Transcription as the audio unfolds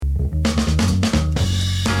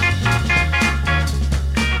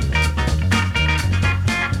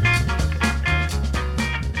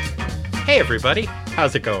everybody.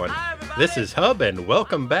 How's it going? This is Hub, and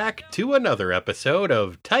welcome back to another episode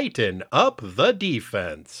of Tighten Up the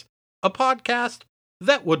Defense, a podcast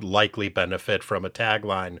that would likely benefit from a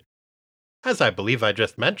tagline. As I believe I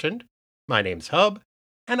just mentioned, my name's Hub,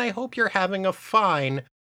 and I hope you're having a fine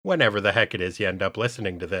whenever the heck it is you end up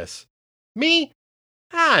listening to this. Me?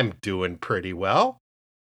 I'm doing pretty well.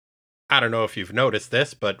 I don't know if you've noticed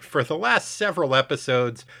this, but for the last several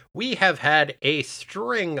episodes, we have had a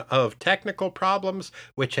string of technical problems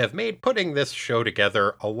which have made putting this show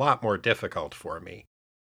together a lot more difficult for me.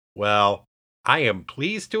 Well, I am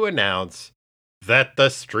pleased to announce that the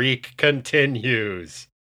streak continues.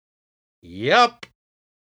 Yup.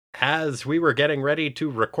 As we were getting ready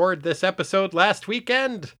to record this episode last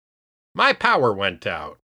weekend, my power went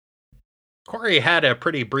out. Corey had a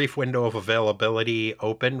pretty brief window of availability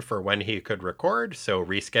open for when he could record, so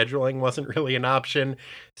rescheduling wasn't really an option.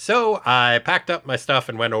 So I packed up my stuff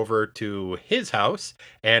and went over to his house,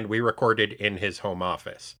 and we recorded in his home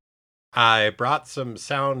office. I brought some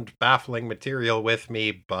sound baffling material with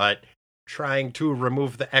me, but trying to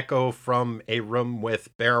remove the echo from a room with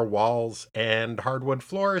bare walls and hardwood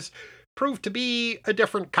floors proved to be a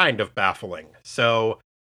different kind of baffling. So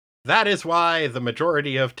that is why the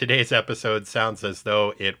majority of today's episode sounds as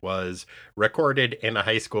though it was recorded in a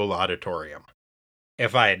high school auditorium.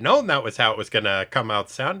 If I had known that was how it was going to come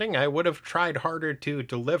out sounding, I would have tried harder to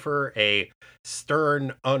deliver a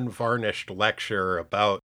stern, unvarnished lecture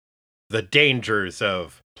about the dangers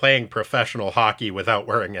of playing professional hockey without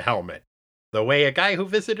wearing a helmet, the way a guy who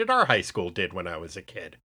visited our high school did when I was a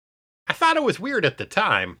kid. I thought it was weird at the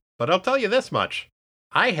time, but I'll tell you this much.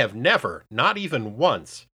 I have never, not even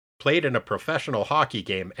once, played in a professional hockey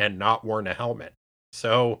game and not worn a helmet.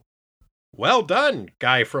 So, well done,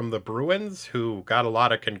 guy from the Bruins who got a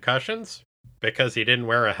lot of concussions because he didn't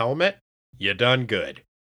wear a helmet. You done good.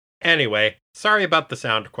 Anyway, sorry about the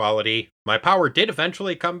sound quality. My power did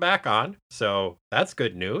eventually come back on, so that's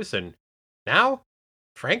good news. And now,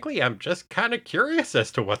 frankly, I'm just kind of curious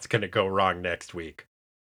as to what's going to go wrong next week.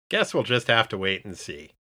 Guess we'll just have to wait and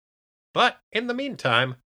see. But in the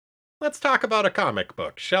meantime, let's talk about a comic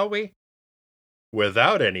book, shall we?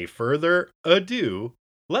 Without any further ado,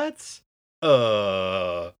 let's,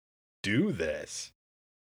 do this.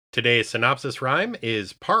 Today's synopsis rhyme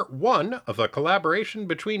is part 1 of a collaboration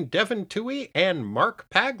between Devin Toohey and Mark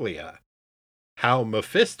Paglia. How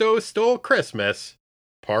Mephisto Stole Christmas,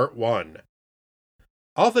 part 1.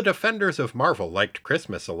 All the defenders of Marvel liked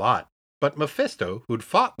Christmas a lot, but Mephisto, who'd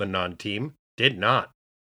fought the non-team, did not.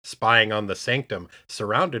 Spying on the sanctum,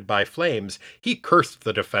 surrounded by flames, he cursed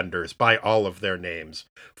the defenders by all of their names,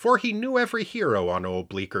 for he knew every hero on Old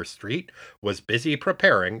Bleecker Street was busy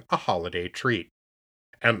preparing a holiday treat.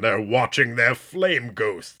 And they're watching their flame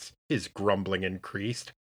ghosts, his grumbling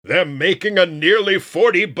increased. They're making a nearly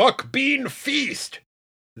 40 buck bean feast.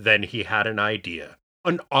 Then he had an idea,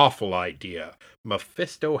 an awful idea.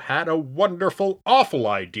 Mephisto had a wonderful, awful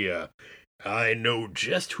idea. I know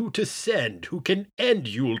just who to send who can end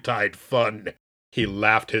Yuletide fun. He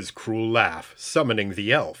laughed his cruel laugh, summoning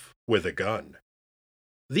the elf with a gun.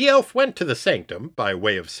 The elf went to the sanctum by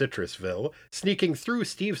way of Citrusville, sneaking through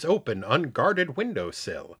Steve's open, unguarded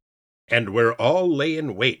windowsill. And where all lay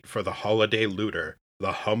in wait for the holiday looter,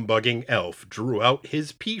 the humbugging elf drew out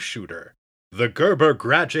his pea-shooter. The Gerber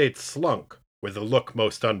graduate slunk, with a look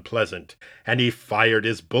most unpleasant, and he fired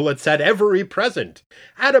his bullets at every present.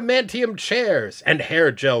 Adamantium chairs and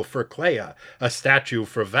hair gel for Clea, a statue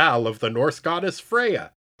for Val of the Norse goddess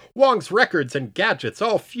Freya. Wong's records and gadgets,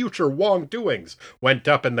 all future Wong doings, went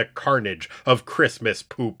up in the carnage of Christmas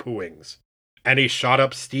poo-pooings. And he shot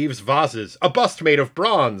up Steve's vases, a bust made of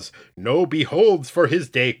bronze. No beholds for his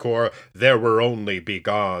decor, there were only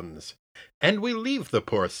begons. And we leave the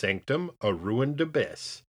poor sanctum a ruined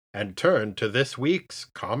abyss, and turn to this week's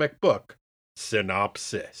comic book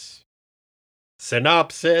synopsis.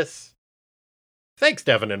 Synopsis! Thanks,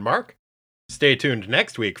 Devin and Mark. Stay tuned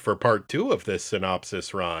next week for part 2 of this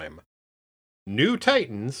synopsis rhyme. New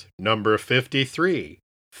Titans, number 53,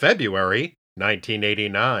 February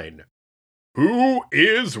 1989. Who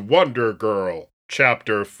is Wonder Girl?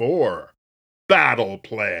 Chapter 4, Battle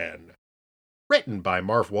Plan. Written by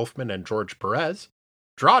Marv Wolfman and George Perez,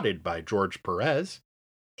 draughted by George Perez,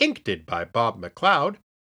 inked by Bob McLeod,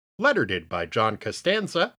 lettered by John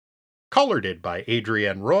Costanza, colored by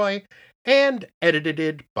Adrienne Roy, and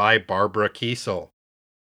edited by Barbara Kiesel.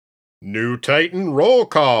 New Titan roll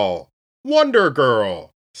call: Wonder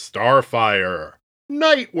Girl, Starfire,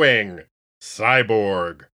 Nightwing,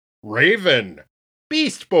 Cyborg, Raven,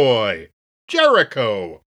 Beast Boy,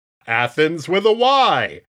 Jericho, Athens with a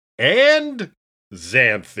Y, and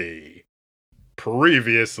Xanthi.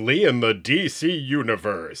 Previously in the DC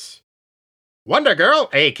Universe. Wonder Girl,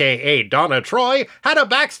 aka Donna Troy, had a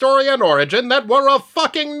backstory and origin that were a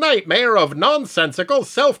fucking nightmare of nonsensical,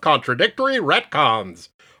 self-contradictory retcons.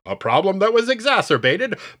 A problem that was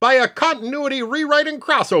exacerbated by a continuity rewriting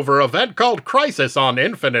crossover event called Crisis on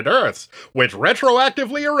Infinite Earths, which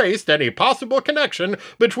retroactively erased any possible connection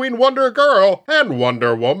between Wonder Girl and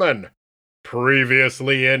Wonder Woman.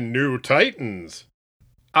 Previously in New Titans.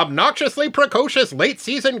 Obnoxiously precocious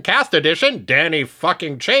late-season cast addition Danny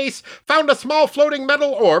fucking Chase found a small floating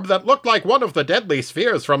metal orb that looked like one of the deadly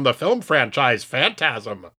spheres from the film franchise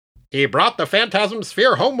Phantasm. He brought the Phantasm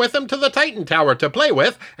sphere home with him to the Titan Tower to play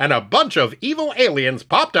with, and a bunch of evil aliens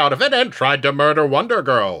popped out of it and tried to murder Wonder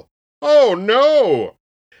Girl. Oh no!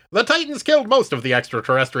 The Titans killed most of the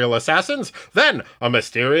extraterrestrial assassins, then a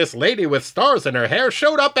mysterious lady with stars in her hair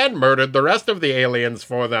showed up and murdered the rest of the aliens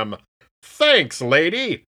for them. Thanks,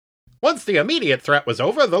 lady! Once the immediate threat was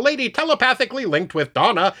over, the lady telepathically linked with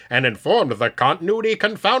Donna and informed the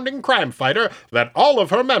continuity-confounding crime fighter that all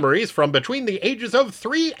of her memories from between the ages of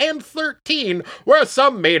 3 and 13 were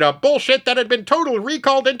some made-up bullshit that had been totally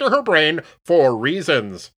recalled into her brain for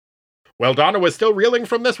reasons. While Donna was still reeling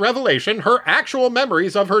from this revelation, her actual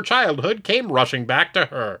memories of her childhood came rushing back to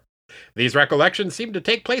her. These recollections seemed to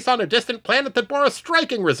take place on a distant planet that bore a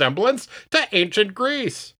striking resemblance to ancient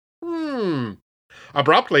Greece.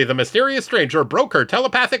 Abruptly, the mysterious stranger broke her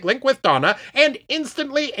telepathic link with Donna and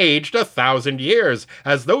instantly aged 1,000 years,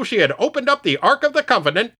 as though she had opened up the Ark of the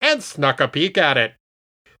Covenant and snuck a peek at it.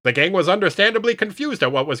 The gang was understandably confused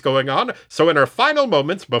at what was going on, so in her final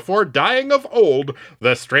moments before dying of old,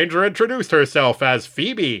 the stranger introduced herself as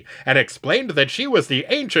Phoebe and explained that she was the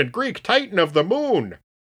ancient Greek Titan of the moon.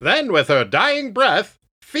 Then, with her dying breath,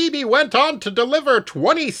 Phoebe went on to deliver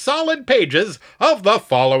 20 solid pages of the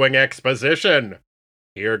following exposition.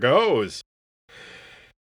 Here goes.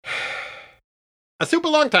 A super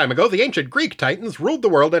long time ago, the ancient Greek Titans ruled the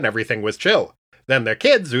world and everything was chill. Then their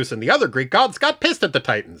kids, Zeus and the other Greek gods, got pissed at the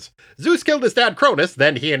Titans. Zeus killed his dad Cronus,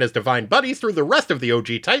 then he and his divine buddies threw the rest of the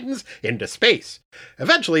OG Titans into space.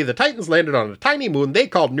 Eventually, the Titans landed on a tiny moon they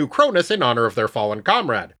called New Cronus in honor of their fallen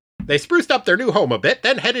comrade. They spruced up their new home a bit,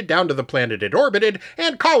 then headed down to the planet it orbited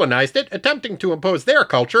and colonized it, attempting to impose their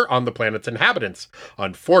culture on the planet's inhabitants.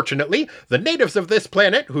 Unfortunately, the natives of this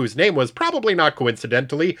planet, whose name was probably not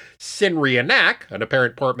coincidentally Sinrianak, an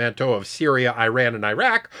apparent portmanteau of Syria, Iran, and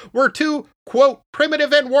Iraq, were too, quote,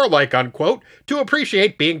 primitive and warlike, unquote, to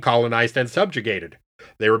appreciate being colonized and subjugated.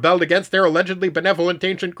 They rebelled against their allegedly benevolent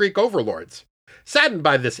ancient Greek overlords. Saddened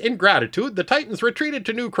by this ingratitude, the Titans retreated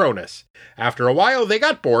to New Cronus. After a while, they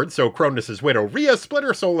got bored, so Cronus' widow Rhea split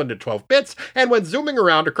her soul into 12 bits and went zooming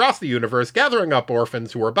around across the universe, gathering up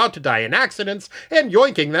orphans who were about to die in accidents and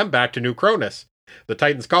yoinking them back to New Cronus. The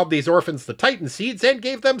Titans called these orphans the Titan Seeds and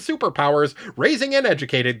gave them superpowers, raising and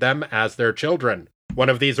educated them as their children. One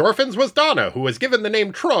of these orphans was Donna, who was given the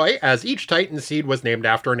name Troy, as each Titan Seed was named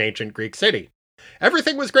after an ancient Greek city.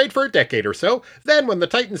 Everything was great for a decade or so. Then, when the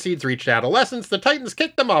Titan Seeds reached adolescence, the Titans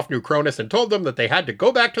kicked them off New Cronus and told them that they had to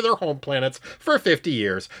go back to their home planets for 50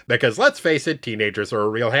 years, because let's face it, teenagers are a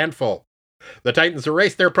real handful. The Titans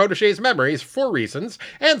erased their protégés' memories for reasons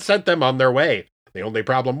and sent them on their way. The only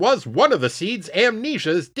problem was one of the Seeds'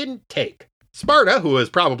 amnesias didn't take. Sparta, who is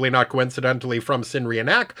probably not coincidentally from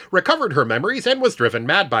Sinrianak, recovered her memories and was driven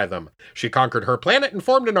mad by them. She conquered her planet and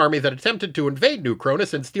formed an army that attempted to invade New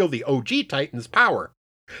Cronus and steal the OG Titans' power.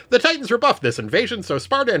 The Titans rebuffed this invasion, so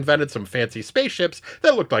Sparta invented some fancy spaceships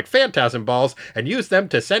that looked like phantasm balls and used them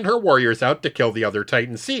to send her warriors out to kill the other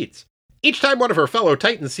Titan Seeds. Each time one of her fellow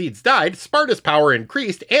Titan Seeds died, Sparta's power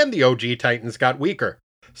increased and the OG Titans got weaker.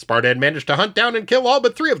 Sparta had managed to hunt down and kill all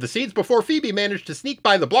but 3 of the Seeds before Phoebe managed to sneak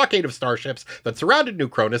by the blockade of starships that surrounded New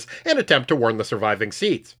Cronus and attempt to warn the surviving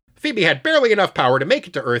Seeds. Phoebe had barely enough power to make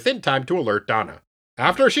it to Earth in time to alert Donna.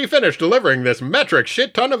 After she finished delivering this metric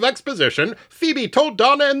shit ton of exposition, Phoebe told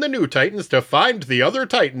Donna and the new Titans to find the other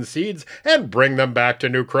Titan Seeds and bring them back to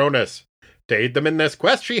New Cronus. To aid them in this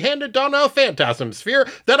quest, she handed Donna a phantasm sphere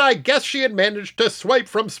that I guess she had managed to swipe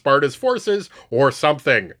from Sparta's forces or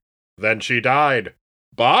something. Then she died.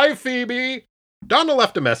 Bye, Phoebe! Donna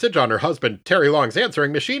left a message on her husband Terry Long's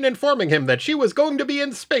answering machine informing him that she was going to be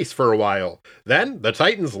in space for a while. Then, the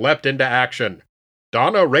Titans leapt into action.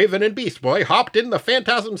 Donna, Raven, and Beast Boy hopped in the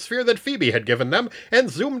phantasm sphere that Phoebe had given them and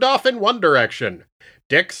zoomed off in one direction.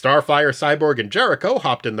 Dick, Starfire, Cyborg, and Jericho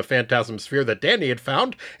hopped in the phantasm sphere that Danny had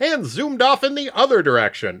found and zoomed off in the other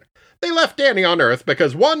direction. They left Danny on Earth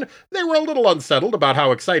because 1, they were a little unsettled about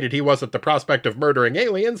how excited he was at the prospect of murdering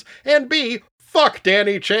aliens, and B, fuck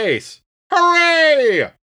Danny Chase.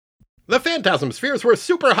 Hooray! The Phantasm Spheres were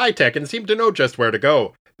super high-tech and seemed to know just where to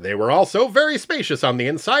go. They were also very spacious on the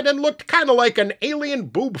inside and looked kinda like an alien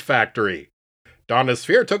boob factory. Donna's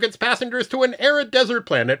sphere took its passengers to an arid desert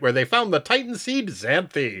planet where they found the Titan seed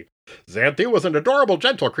Xanthi. Xanthi was an adorable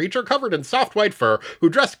gentle creature covered in soft white fur who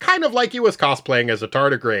dressed kind of like he was cosplaying as a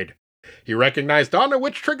tardigrade. He recognized Donna,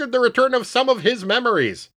 which triggered the return of some of his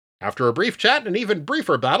memories. After a brief chat and an even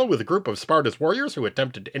briefer battle with a group of Sparta's warriors who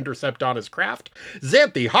attempted to intercept Donna's craft,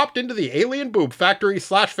 Xanthi hopped into the alien boob factory /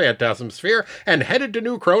 Phantasm Sphere and headed to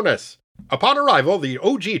New Cronus. Upon arrival, the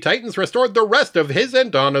OG Titans restored the rest of his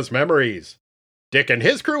and Donna's memories. Dick and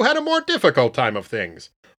his crew had a more difficult time of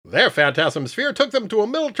things. Their Phantasm Sphere took them to a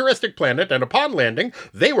militaristic planet, and upon landing,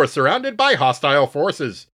 they were surrounded by hostile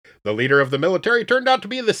forces. The leader of the military turned out to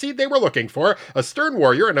be the seed they were looking for, a stern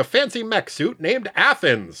warrior in a fancy mech suit named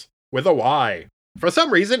Athens, with a Y. For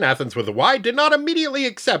some reason, Athens with a Y did not immediately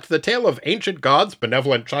accept the tale of ancient gods,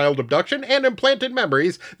 benevolent child abduction, and implanted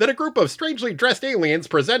memories that a group of strangely dressed aliens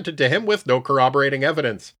presented to him with no corroborating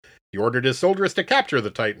evidence. He ordered his soldiers to capture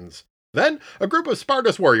the Titans. Then, a group of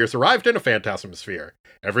Sparta's warriors arrived in a Phantasm Sphere.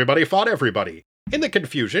 Everybody fought everybody. In the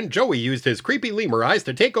confusion, Joey used his creepy lemur eyes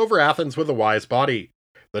to take over Athens with a Y's body.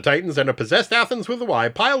 The Titans and a possessed Athens with a Y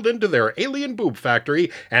piled into their alien boob factory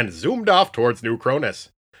and zoomed off towards New Cronus.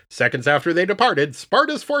 Seconds after they departed,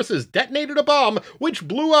 Sparta's forces detonated a bomb which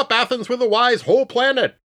blew up Athens with a Y's whole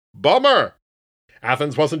planet. Bummer!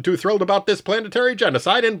 Athens wasn't too thrilled about this planetary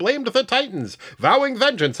genocide and blamed the Titans, vowing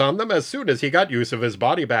vengeance on them as soon as he got use of his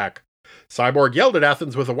body back. Cyborg yelled at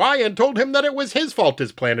Athens with a Y and told him that it was his fault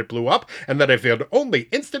his planet blew up, and that if he had only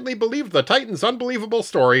instantly believed the Titans' unbelievable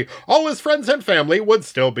story, all his friends and family would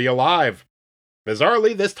still be alive.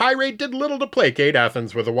 Bizarrely, this tirade did little to placate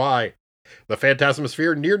Athens with a Y. The Phantasm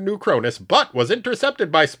Sphere neared New Cronus, but was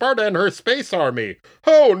intercepted by Sparta and her space army.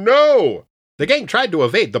 Oh no! The gang tried to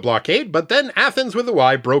evade the blockade, but then Athens with a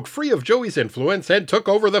Y broke free of Joey's influence and took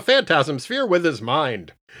over the Phantasm Sphere with his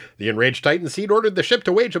mind. The enraged Titan seed ordered the ship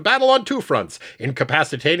to wage a battle on two fronts,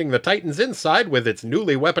 incapacitating the Titans inside with its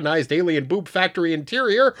newly weaponized alien boob factory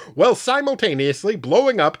interior, while simultaneously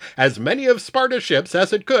blowing up as many of Sparta's ships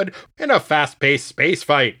as it could in a fast-paced space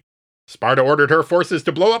fight. Sparta ordered her forces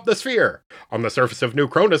to blow up the sphere. On the surface of New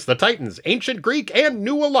Cronus, the Titans, ancient Greek and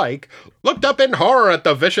new alike, looked up in horror at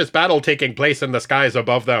the vicious battle taking place in the skies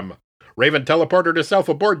above them. Raven teleported herself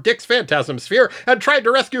aboard Dick's Phantasm Sphere and tried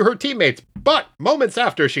to rescue her teammates, but moments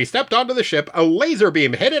after she stepped onto the ship, a laser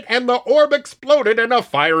beam hit it and the orb exploded in a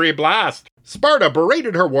fiery blast. Sparta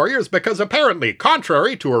berated her warriors because apparently,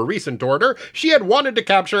 contrary to her recent order, she had wanted to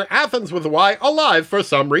capture Athens with a Y alive for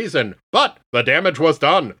some reason. But the damage was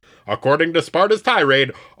done. According to Sparta's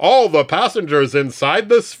tirade, all the passengers inside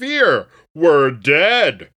the sphere were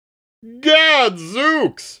dead.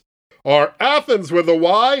 Gadzooks! Are Athens with a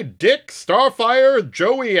Y, Dick, Starfire,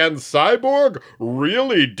 Joey, and Cyborg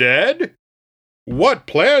really dead? What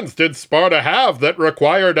plans did Sparta have that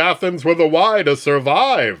required Athens with a Y to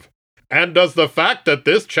survive? And does the fact that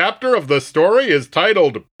this chapter of the story is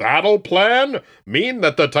titled Battle Plan mean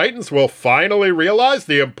that the Titans will finally realize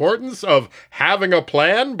the importance of having a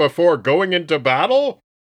plan before going into battle?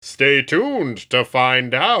 Stay tuned to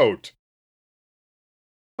find out.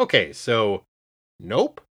 Okay, so,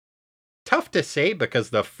 nope. Tough to say because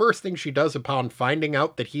the first thing she does upon finding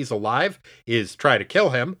out that he's alive is try to kill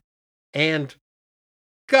him, and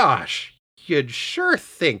gosh, you'd sure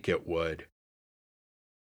think it would.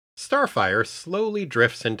 Starfire slowly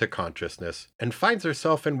drifts into consciousness and finds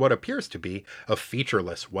herself in what appears to be a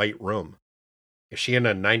featureless white room. Is she in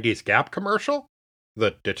a 90s Gap commercial?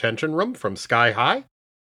 The detention room from Sky High?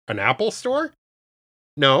 An Apple store?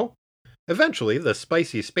 No. Eventually, the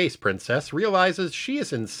spicy space princess realizes she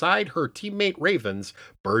is inside her teammate Raven's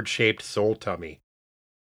bird-shaped soul tummy.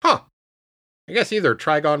 Huh. I guess either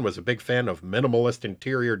Trigon was a big fan of minimalist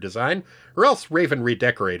interior design, or else Raven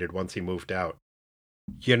redecorated once he moved out.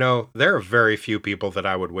 You know, there are very few people that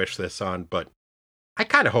I would wish this on, but I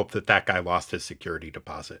kind of hope that that guy lost his security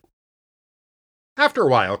deposit. After a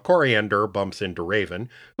while, Coriander bumps into Raven,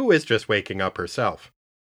 who is just waking up herself.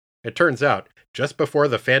 It turns out, just before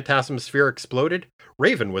the Phantasm Sphere exploded,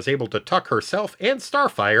 Raven was able to tuck herself and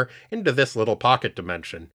Starfire into this little pocket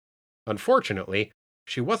dimension. Unfortunately,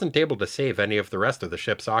 she wasn't able to save any of the rest of the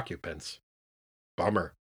ship's occupants.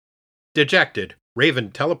 Bummer. Dejected,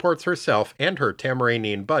 Raven teleports herself and her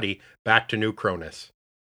Tamaranian buddy back to New Cronus.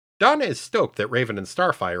 Donna is stoked that Raven and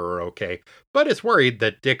Starfire are okay, but is worried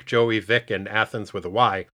that Dick, Joey, Vic, and Athens with a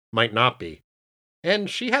Y might not be. And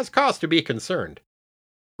she has cause to be concerned.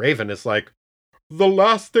 Raven is like, The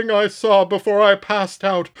last thing I saw before I passed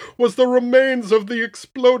out was the remains of the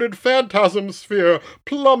exploded phantasm sphere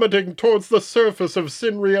plummeting towards the surface of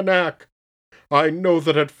Sinrianak. I know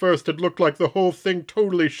that at first it looked like the whole thing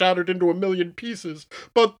totally shattered into a million pieces,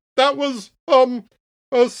 but that was, a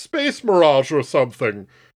space mirage or something.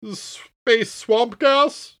 Space swamp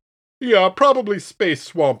gas? Yeah, probably space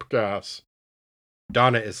swamp gas.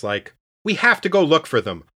 Donna is like, we have to go look for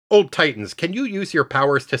them. Old Titans, can you use your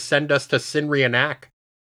powers to send us to Sinrianak?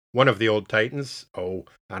 One of the old Titans,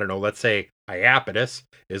 let's say Iapetus,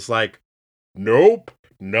 is like, nope,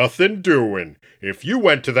 nothing doing. If you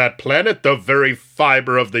went to that planet, the very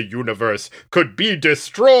fiber of the universe could be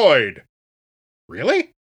destroyed.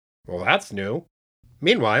 Really? Well, that's new.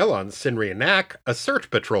 Meanwhile, on Sinrianak, a search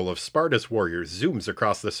patrol of Sparta's warriors zooms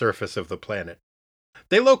across the surface of the planet.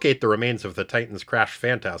 They locate the remains of the Titan's crashed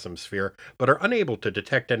phantasm sphere, but are unable to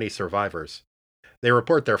detect any survivors. They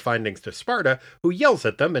report their findings to Sparta, who yells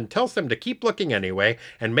at them and tells them to keep looking anyway,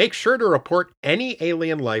 and make sure to report any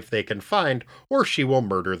alien life they can find, or she will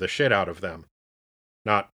murder the shit out of them.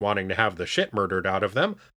 Not wanting to have the shit murdered out of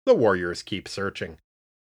them, the warriors keep searching.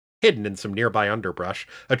 Hidden in some nearby underbrush,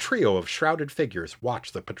 a trio of shrouded figures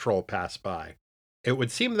watch the patrol pass by. It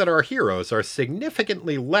would seem that our heroes are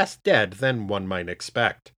significantly less dead than one might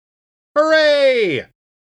expect. Hooray!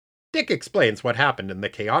 Dick explains what happened in the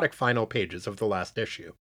chaotic final pages of the last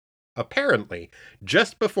issue. Apparently,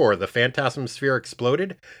 just before the Phantasm Sphere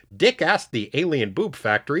exploded, Dick asked the alien boob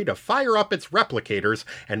factory to fire up its replicators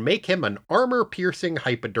and make him an armor-piercing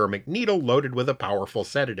hypodermic needle loaded with a powerful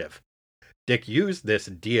sedative. Dick used this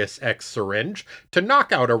Deus Ex syringe to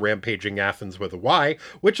knock out a rampaging Athens with a Y,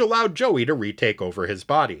 which allowed Joey to retake over his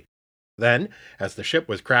body. Then, as the ship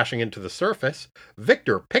was crashing into the surface,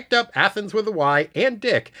 Victor picked up Athens with a Y and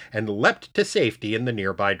Dick and leapt to safety in the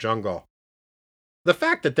nearby jungle. The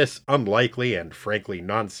fact that this unlikely and frankly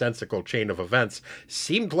nonsensical chain of events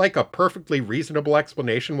seemed like a perfectly reasonable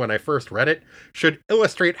explanation when I first read it should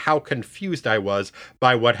illustrate how confused I was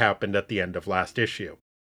by what happened at the end of last issue.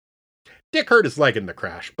 Dick hurt his leg in the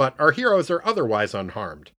crash, but our heroes are otherwise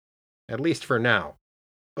unharmed. At least for now.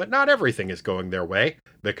 But not everything is going their way,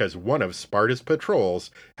 because one of Sparta's patrols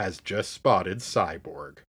has just spotted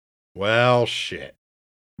Cyborg. Well, shit.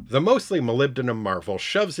 The mostly molybdenum Marvel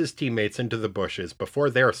shoves his teammates into the bushes before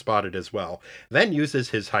they're spotted as well, then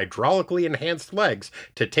uses his hydraulically enhanced legs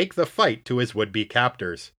to take the fight to his would-be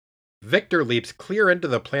captors. Victor leaps clear into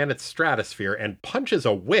the planet's stratosphere and punches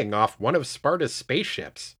a wing off one of Sparta's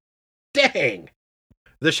spaceships. Dang!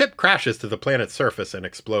 The ship crashes to the planet's surface and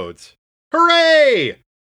explodes. Hooray!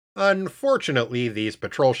 Unfortunately, these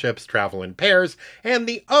patrol ships travel in pairs, and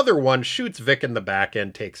the other one shoots Vic in the back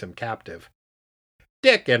and takes him captive.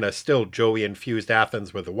 Dick and a still Joey-infused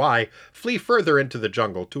Athens with a Y flee further into the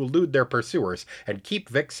jungle to elude their pursuers and keep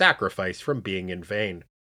Vic's sacrifice from being in vain.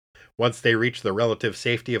 Once they reach the relative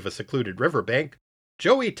safety of a secluded riverbank,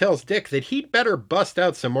 Joey tells Dick that he'd better bust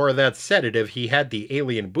out some more of that sedative he had the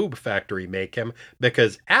alien boob factory make him,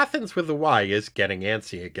 because Athens with a Y is getting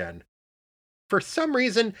antsy again. For some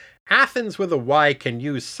reason, Athens with a Y can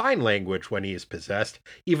use sign language when he is possessed,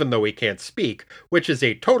 even though he can't speak, which is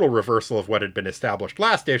a total reversal of what had been established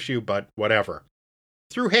last issue, but whatever.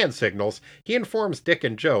 Through hand signals, he informs Dick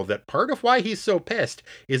and Joe that part of why he's so pissed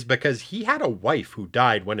is because he had a wife who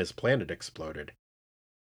died when his planet exploded.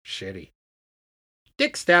 Shitty.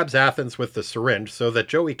 Dick stabs Athens with the syringe so that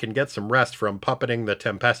Joey can get some rest from puppeting the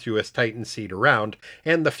tempestuous Titan seed around,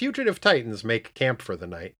 and the fugitive Titans make camp for the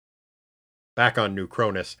night. Back on New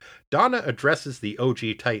Cronus, Donna addresses the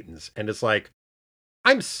OG Titans and is like,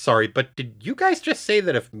 I'm sorry, but did you guys just say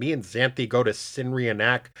that if me and Xanthi go to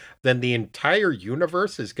Sinrianak, then the entire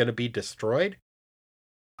universe is going to be destroyed?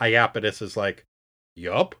 Iapetus is like,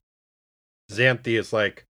 yup. Xanthi is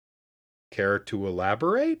like, care to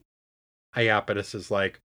elaborate? Iapetus is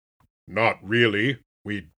like, not really.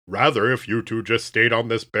 We'd rather if you two just stayed on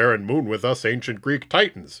this barren moon with us ancient Greek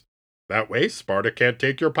Titans. That way Sparta can't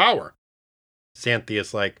take your power. Xanthi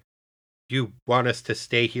is like, you want us to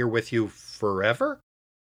stay here with you forever?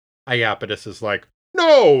 Iapetus is like,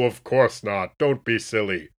 no, of course not. Don't be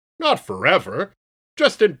silly. Not forever.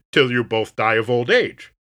 Just until you both die of old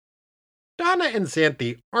age. Donna and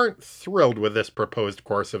Xanthi aren't thrilled with this proposed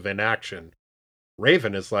course of inaction.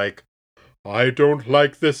 Raven is like, I don't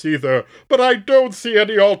like this either, but I don't see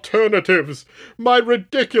any alternatives. My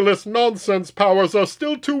ridiculous nonsense powers are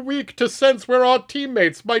still too weak to sense where our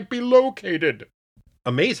teammates might be located.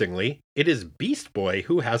 Amazingly, it is Beast Boy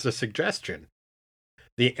who has a suggestion.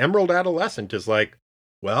 The Emerald Adolescent is like,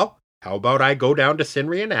 well, how about I go down to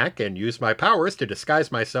Sinrianak and use my powers to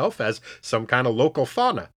disguise myself as some kind of local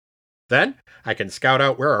fauna? Then I can scout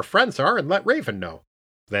out where our friends are and let Raven know.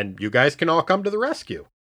 Then you guys can all come to the rescue.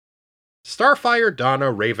 Starfire,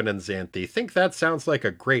 Donna, Raven, and Xanthe think that sounds like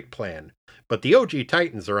a great plan, but the OG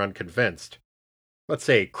Titans are unconvinced. Let's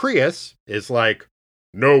say Crius is like,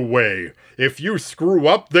 "No way! If you screw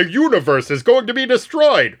up, the universe is going to be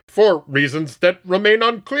destroyed, for reasons that remain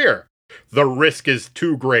unclear. The risk is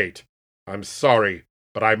too great. I'm sorry,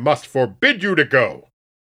 but I must forbid you to go."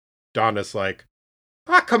 Donna's like,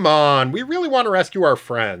 come on, we really want to rescue our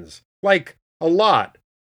friends. Like, a lot.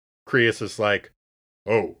 Crius is like,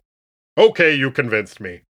 "Oh, okay, you convinced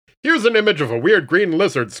me. Here's an image of a weird green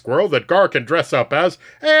lizard squirrel that Gar can dress up as,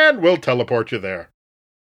 and we'll teleport you there."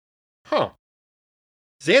 Huh.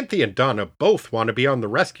 Xanthe and Donna both want to be on the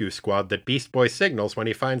rescue squad that Beast Boy signals when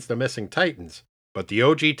he finds the missing Titans, but the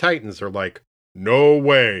OG Titans are like, "No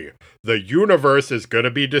way! The universe is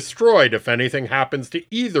gonna be destroyed if anything happens to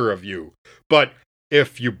either of you. But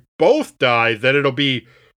if you both die, then it'll be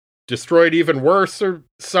destroyed even worse or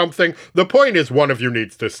something. The point is one of you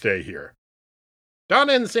needs to stay here."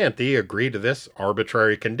 Donna and Xanthe agree to this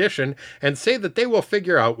arbitrary condition and say that they will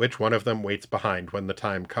figure out which one of them waits behind when the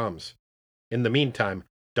time comes. In the meantime,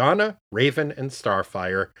 Donna, Raven, and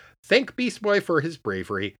Starfire thank Beast Boy for his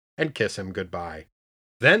bravery and kiss him goodbye.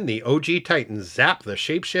 Then the OG Titans zap the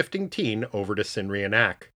shape-shifting teen over to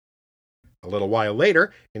Sinrianak. A little while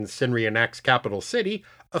later, in Sinrianak's capital city,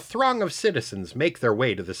 a throng of citizens make their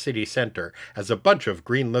way to the city center as a bunch of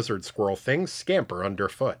green lizard squirrel things scamper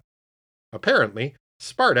underfoot. Apparently,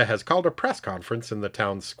 Sparta has called a press conference in the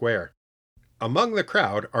town square. Among the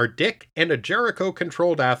crowd are Dick and a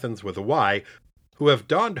Jericho-controlled Athens with a Y, who have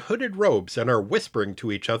donned hooded robes and are whispering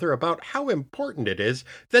to each other about how important it is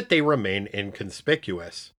that they remain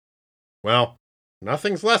inconspicuous. Well,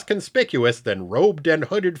 nothing's less conspicuous than robed and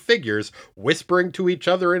hooded figures whispering to each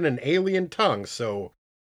other in an alien tongue, so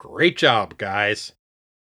great job, guys.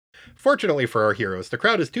 Fortunately for our heroes, the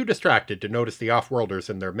crowd is too distracted to notice the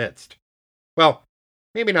off-worlders in their midst. Well,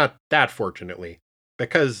 maybe not that fortunately,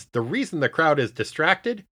 because the reason the crowd is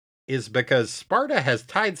distracted is because Sparta has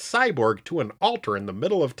tied Cyborg to an altar in the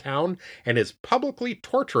middle of town and is publicly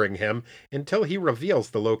torturing him until he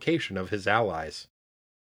reveals the location of his allies.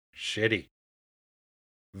 Shitty.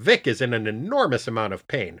 Vic is in an enormous amount of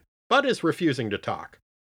pain, but is refusing to talk.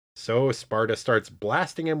 So Sparta starts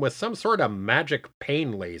blasting him with some sort of magic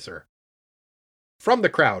pain laser. From the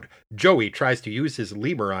crowd, Joey tries to use his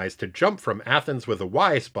lemur eyes to jump from Athens with a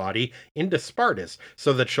Y's body into Sparta's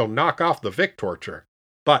so that she'll knock off the Vic torture.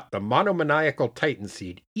 But the monomaniacal Titan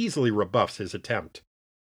Seed easily rebuffs his attempt.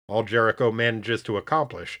 All Jericho manages to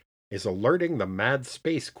accomplish is alerting the mad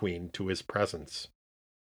Space Queen to his presence.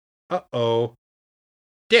 Uh-oh.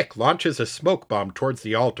 Dick launches a smoke bomb towards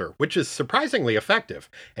the altar, which is surprisingly effective,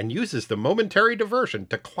 and uses the momentary diversion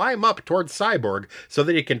to climb up towards Cyborg so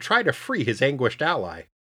that he can try to free his anguished ally.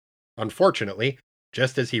 Unfortunately,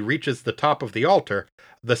 just as he reaches the top of the altar,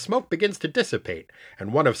 the smoke begins to dissipate,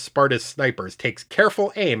 and one of Sparta's snipers takes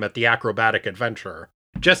careful aim at the acrobatic adventurer.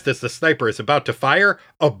 Just as the sniper is about to fire,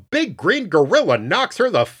 a big green gorilla knocks her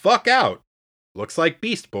the fuck out. Looks like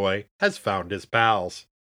Beast Boy has found his pals.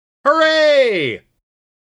 Hooray!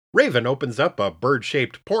 Raven opens up a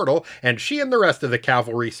bird-shaped portal, and she and the rest of the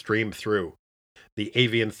cavalry stream through. The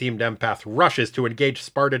avian-themed empath rushes to engage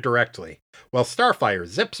Sparta directly, while Starfire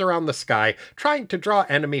zips around the sky, trying to draw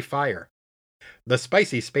enemy fire. The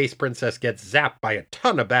spicy space princess gets zapped by a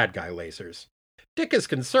ton of bad guy lasers. Dick is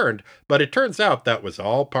concerned, but it turns out that was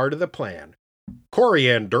all part of the plan.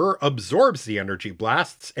 Coriander absorbs the energy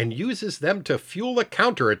blasts and uses them to fuel a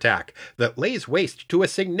counterattack that lays waste to a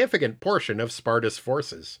significant portion of Sparta's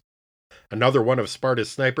forces. Another one of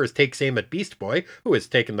Sparta's snipers takes aim at Beast Boy, who has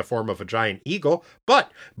taken the form of a giant eagle,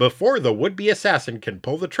 but before the would-be assassin can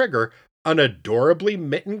pull the trigger, an adorably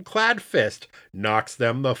mitten-clad fist knocks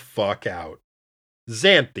them the fuck out.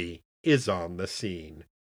 Xanthe is on the scene.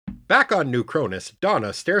 Back on New Cronus,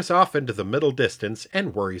 Donna stares off into the middle distance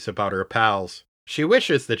and worries about her pals. She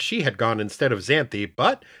wishes that she had gone instead of Xanthe,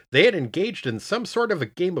 but they had engaged in some sort of a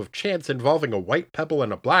game of chance involving a white pebble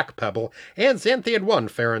and a black pebble, and Xanthe had won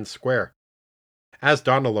fair and square. As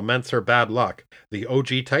Donna laments her bad luck, the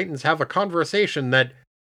OG Titans have a conversation that,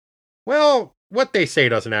 well, what they say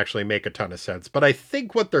doesn't actually make a ton of sense, but I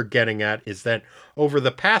think what they're getting at is that over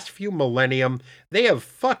the past few millennium, they have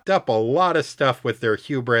fucked up a lot of stuff with their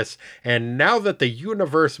hubris, and now that the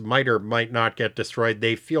universe might or might not get destroyed,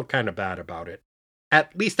 they feel kind of bad about it.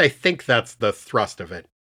 At least I think that's the thrust of it.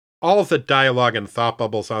 All the dialogue and thought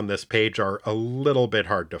bubbles on this page are a little bit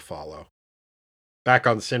hard to follow. Back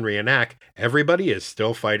on Sinrianak, everybody is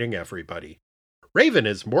still fighting everybody. Raven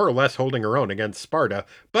is more or less holding her own against Sparta,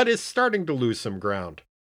 but is starting to lose some ground.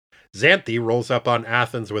 Xanthi rolls up on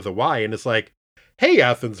Athens with a Y and is like, "Hey,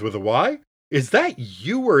 Athens with a Y, is that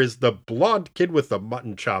you or is the blonde kid with the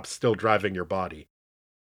mutton chops still driving your body?"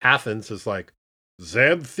 Athens is like,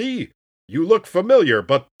 "Xanthi, you look familiar,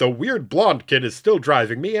 but the weird blonde kid is still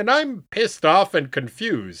driving me and I'm pissed off and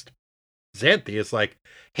confused." Xanthi is like,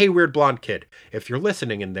 "Hey, weird blonde kid, if you're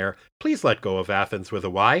listening in there, please let go of Athens with a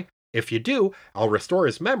Y. If you do, I'll restore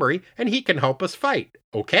his memory and he can help us fight,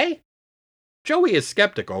 okay?" Joey is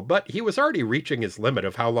skeptical, but he was already reaching his limit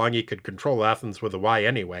of how long he could control Athens with a Y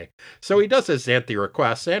anyway, so he does as Xanthi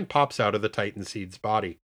requests and pops out of the Titan Seed's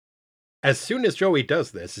body. As soon as Joey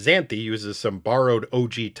does this, Xanthi uses some borrowed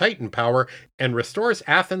OG Titan power and restores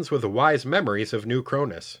Athens with a Y's memories of New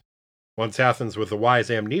Cronus. Once Athens with the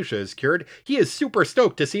Y's amnesia is cured, he is super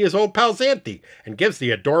stoked to see his old pal Xanthi and gives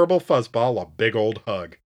the adorable Fuzzball a big old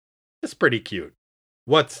hug. It's pretty cute.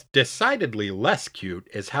 What's decidedly less cute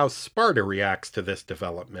is how Sparta reacts to this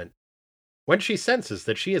development. When she senses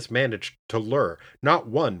that she has managed to lure not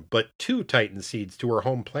one, but 2 Titan Seeds to her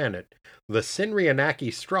home planet, the Sinrianaki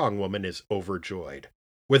strongwoman is overjoyed.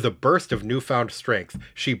 With a burst of newfound strength,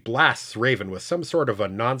 she blasts Raven with some sort of a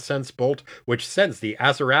nonsense bolt which sends the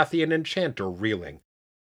Azarathian enchanter reeling.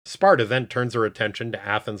 Sparta then turns her attention to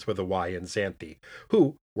Athens with a Y and Xanthi,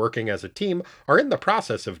 who, working as a team, are in the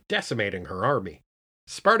process of decimating her army.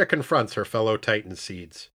 Sparta confronts her fellow Titan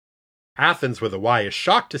Seeds. Athens with a Y is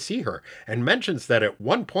shocked to see her and mentions that at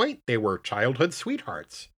one point they were childhood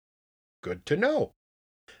sweethearts. Good to know.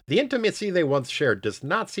 The intimacy they once shared does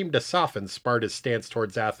not seem to soften Sparta's stance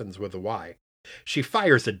towards Athens with a Y. She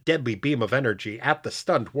fires a deadly beam of energy at the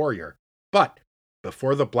stunned warrior, but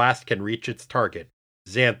before the blast can reach its target,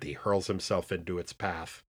 Xanthi hurls himself into its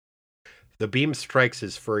path. The beam strikes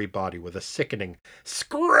his furry body with a sickening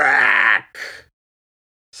scrack.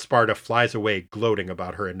 Sparta flies away, gloating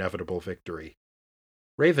about her inevitable victory.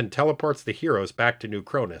 Raven teleports the heroes back to New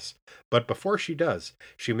Cronus, but before she does,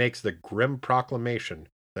 she makes the grim proclamation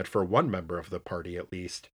that for one member of the party at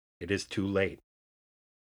least, it is too late.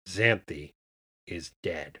 Xanthi is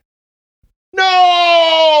dead.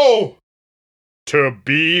 No! To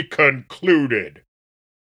be concluded.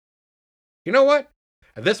 You know what?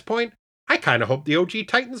 At this point, I kind of hope the OG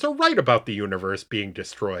Titans are right about the universe being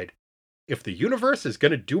destroyed. If the universe is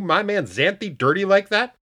going to do my man Xanthi dirty like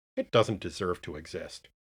that, it doesn't deserve to exist.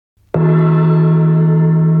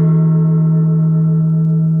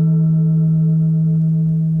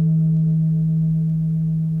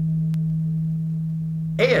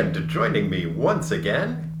 And joining me once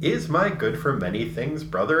again is my good for many things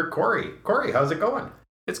brother, Corey. Corey, how's it going?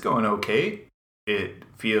 It's going okay. It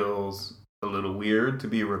feels a little weird to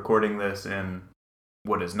be recording this in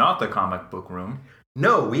what is not the comic book room.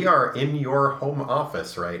 No, we are in your home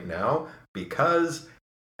office right now because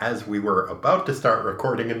as we were about to start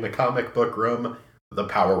recording in the comic book room, the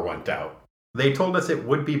power went out. They told us it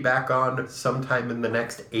would be back on sometime in the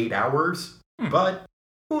next 8 hours, but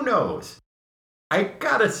who knows? I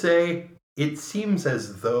gotta say, it seems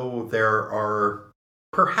as though there are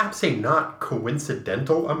perhaps a not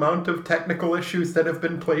coincidental amount of technical issues that have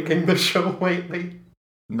been plaguing the show lately.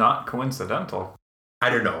 Not coincidental? I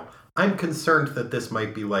don't know. I'm concerned that this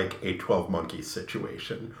might be like a 12 Monkeys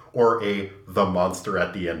situation, or a The Monster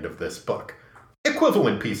at the End of This Book.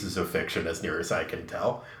 Equivalent pieces of fiction as near as I can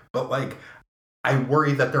tell, but like, I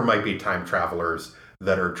worry that there might be time travelers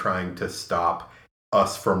that are trying to stop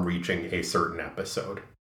us from reaching a certain episode.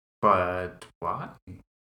 But what?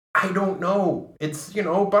 I don't know. It's,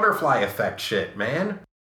 butterfly effect shit, man.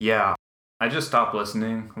 Yeah, I just stop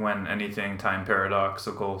listening when anything time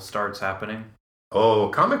paradoxical starts happening. Oh,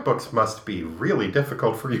 comic books must be really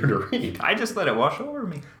difficult for you to read. I just let it wash over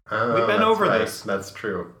me. We've been over this. That's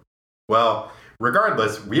true. Well,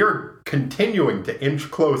 regardless, we are continuing to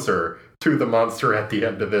inch closer to the monster at the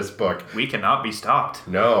end of this book. We cannot be stopped.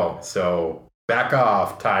 No, so back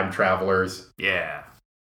off, time travelers. Yeah.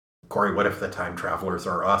 Corey, what if the time travelers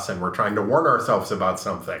are us and we're trying to warn ourselves about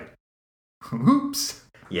something? Oops.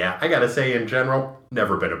 Yeah, I gotta say, in general,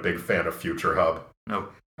 never been a big fan of Future Hub.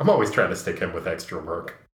 Nope. I'm always trying to stick him with extra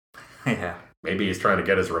work. Yeah. Maybe he's trying to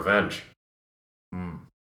get his revenge.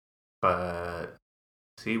 But,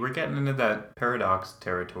 see, we're getting into that paradox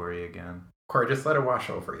territory again. Corey, just let it wash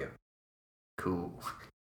over you. Cool.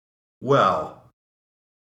 Well,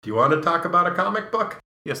 do you want to talk about a comic book?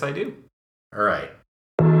 Yes, I do. All right.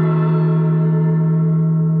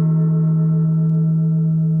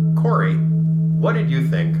 Corey, what did you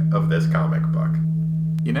think of this comic book?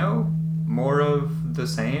 More of the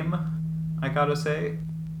same, I gotta say,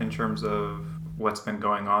 in terms of what's been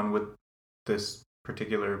going on with this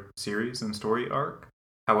particular series and story arc.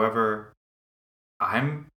 However,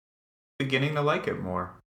 I'm beginning to like it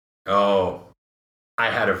more. Oh,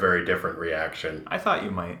 I had a very different reaction. I thought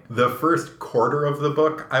you might. The first quarter of the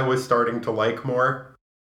book I was starting to like more.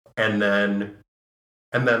 And then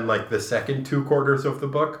like the second 2 quarters of the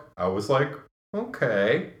book, I was like,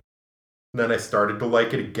 okay. And then I started to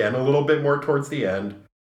like it again a little bit more towards the end.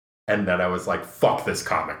 And then I was like, fuck this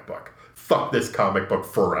comic book. Fuck this comic book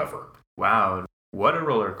forever. Wow, what a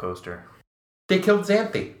roller coaster. They killed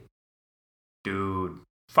Xanthi. Dude,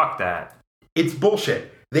 fuck that. It's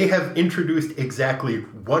bullshit. They have introduced exactly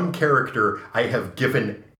one character I have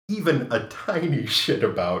given even a tiny shit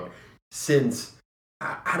about since,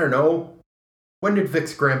 I don't know, when did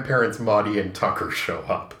Vic's grandparents Maudie and Tucker show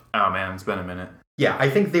up? Oh man, it's been a minute. Yeah, I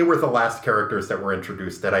think they were the last characters that were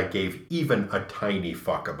introduced that I gave even a tiny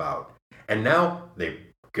fuck about. And now they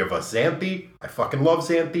give us Xanthi. I fucking love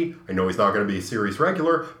Xanthi. I know he's not going to be a series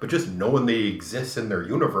regular, but just knowing they exist in their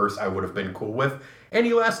universe, I would have been cool with. And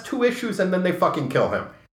he lasts 2 issues and then they fucking kill him.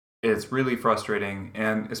 It's really frustrating,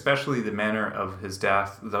 and especially the manner of his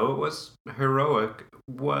death, though it was heroic,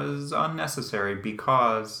 was unnecessary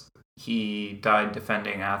because he died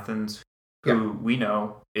defending Athens, who we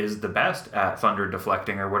know is the best at thunder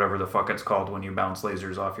deflecting or whatever the fuck it's called when you bounce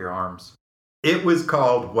lasers off your arms. It was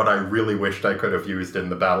called what I really wished I could have used in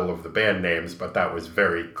the Battle of the Band Names, but that was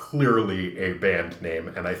very clearly a band name,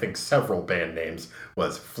 and I think several band names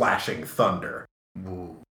was Flashing Thunder.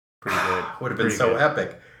 Ooh, pretty good. Would have been so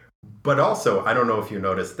epic. But also, I don't know if you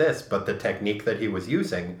noticed this, but the technique that he was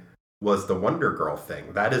using was the Wonder Girl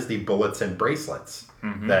thing. That is the bullets and bracelets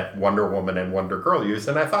that Wonder Woman and Wonder Girl used,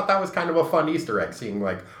 and I thought that was kind of a fun Easter egg, seeing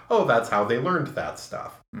like, oh, that's how they learned that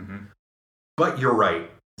stuff. But you're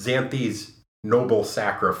right. Xanthi's noble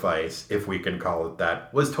sacrifice, if we can call it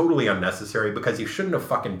that, was totally unnecessary because he shouldn't have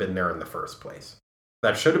fucking been there in the first place.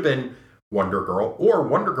 That should have been Wonder Girl, or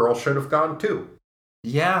Wonder Girl should have gone too.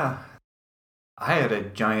 Yeah. I had a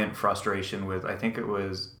giant frustration with, I think it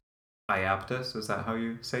was Iapetus, is that how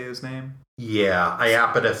you say his name? Yeah,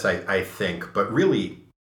 Iapetus, I think, but really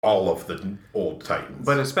all of the old Titans.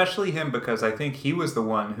 But especially him, because I think he was the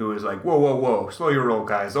one who was like, whoa, slow your roll,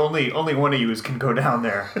 guys. Only one of you can go down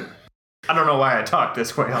there. I don't know why I talk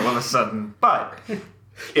this way all of a sudden, but...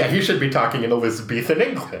 Yeah, he should be talking in Elizabethan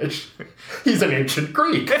English. He's an ancient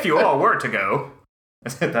Greek. If you all were to go...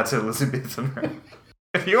 That's Elizabethan, right?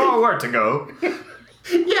 If you all were to go...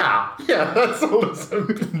 Yeah, that's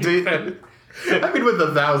Elizabethan. I mean, with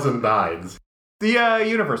 1,000 nines. The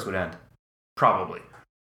universe would end. Probably.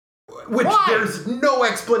 Which, there's no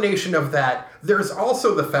explanation of that. There's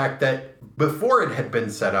also the fact that before it had been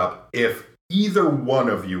set up, if either one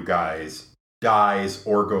of you guys dies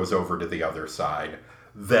or goes over to the other side,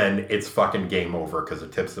 then it's fucking game over because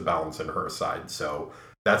it tips the balance on her side. So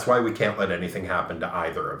that's why we can't let anything happen to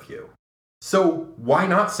either of you. So why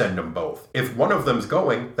not send them both? If one of them's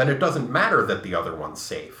going, then it doesn't matter that the other one's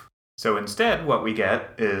safe. So instead, what we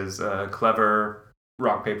get is a clever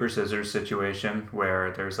rock, paper, scissors situation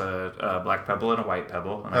where there's a black pebble and a white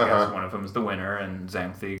pebble. And I guess one of them's the winner, and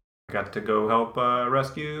Xanthi got to go help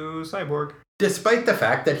rescue Cyborg. Despite the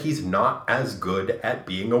fact that he's not as good at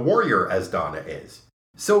being a warrior as Donna is.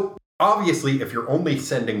 So obviously, if you're only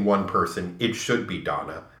sending one person, it should be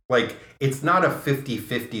Donna. Like, it's not a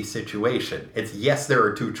 50-50 situation. It's, yes, there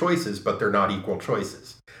are 2 choices, but they're not equal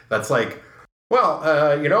choices. That's like, well,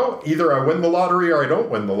 either I win the lottery or I don't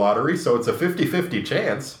win the lottery, so it's a 50-50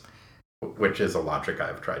 chance, which is a logic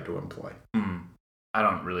I've tried to employ. I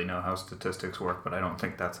don't really know how statistics work, but I don't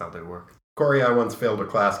think that's how they work. Corey, I once failed a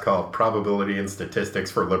class called Probability and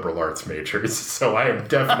Statistics for Liberal Arts Majors, so I am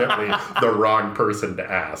definitely the wrong person to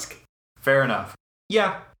ask. Fair enough.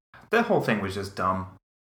 Yeah, that whole thing was just dumb.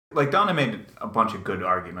 Like, Donna made a bunch of good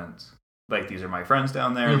arguments. Like, these are my friends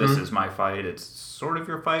down there, this is my fight, it's sort of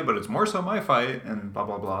your fight, but it's more so my fight, and blah,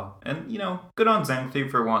 blah, blah. And, good on Xanthi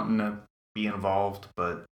for wanting to be involved,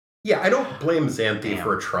 but... Yeah, I don't blame Xanthi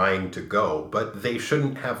for trying to go, but they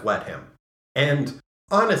shouldn't have let him. And,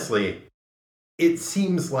 honestly, it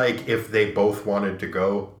seems like if they both wanted to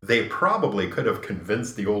go, they probably could have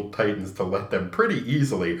convinced the old Titans to let them pretty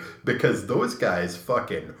easily, because those guys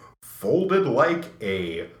fucking folded like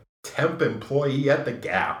a temp employee at the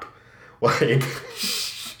Gap. Like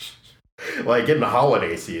in the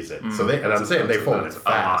holiday season. So I'm saying they folded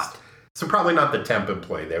fast. So probably not the temp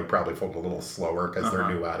employee. They would probably fold a little slower because they're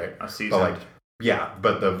new at it. A seasoned.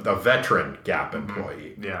 But the veteran Gap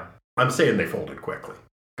employee. Yeah. I'm saying they folded quickly.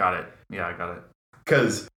 Got it. Yeah, I got it.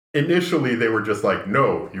 Because initially they were just like,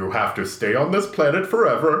 no, you have to stay on this planet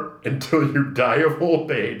forever until you die of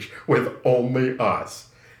old age with only us.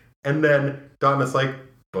 And then Donna's like,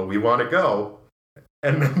 but we want to go.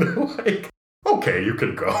 And then they're like, okay, you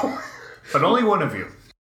can go. But only one of you.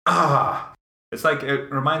 Ah. It's like,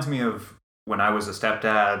 it reminds me of when I was a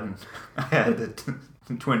stepdad and I had the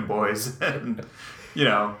twin boys. And, you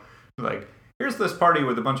know, like, here's this party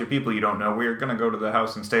with a bunch of people you don't know. We're going to go to the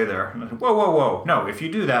house and stay there. And like, whoa. No, if you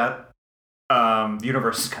do that, the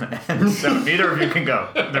universe is going to end. So neither of you can go.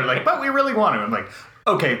 And they're like, but we really want to. I'm like,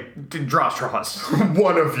 okay, draw straws.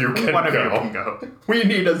 One of you can One go. of you can go. We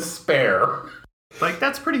need a spare. Like,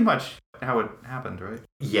 that's pretty much how it happened, right?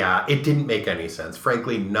 Yeah, it didn't make any sense.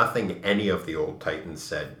 Frankly, nothing any of the old Titans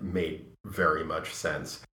said made very much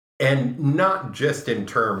sense. And not just in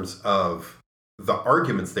terms of the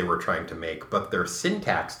arguments they were trying to make, but their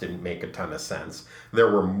syntax didn't make a ton of sense.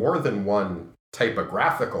 There were more than one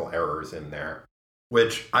typographical errors in there,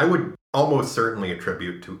 which I would almost certainly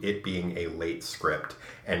attribute to it being a late script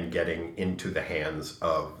and getting into the hands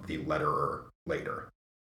of the letterer later.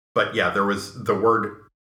 But yeah, there was the word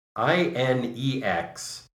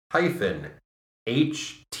INEX hyphen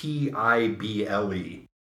HTIBLE.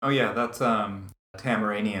 Oh yeah, that's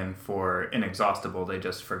Tamaranian for inexhaustible. They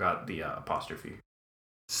just forgot the apostrophe.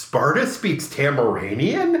 Sparta speaks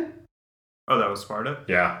Tamaranian? Oh, that was Sparta?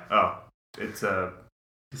 Yeah. Oh, it's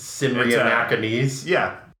Cinrianacanese?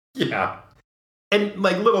 Yeah. Yeah. And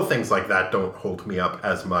like little things like that don't hold me up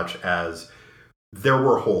as much as there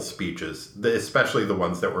were whole speeches, especially the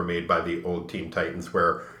ones that were made by the old Teen Titans,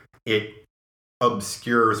 where it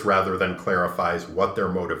obscures rather than clarifies what their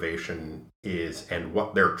motivation is and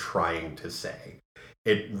what they're trying to say.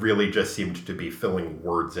 It really just seemed to be filling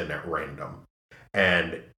words in at random.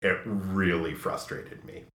 And it really frustrated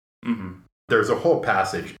me. Mm-hmm. There's a whole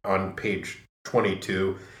passage on page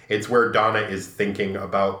 22. It's where Donna is thinking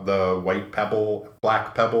about the white pebble,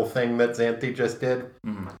 black pebble thing that Xanthi just did.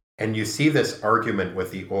 Mm-hmm. And you see this argument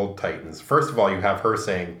with the old Titans. First of all, you have her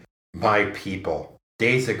saying, my people.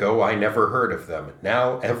 Days ago, I never heard of them.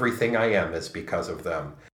 Now everything I am is because of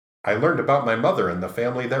them. I learned about my mother and the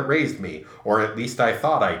family that raised me, or at least I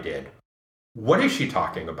thought I did. What is she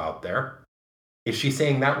talking about there? Is she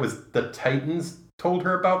saying that was the Titans told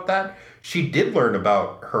her about that? She did learn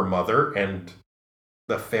about her mother and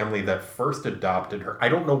the family that first adopted her. I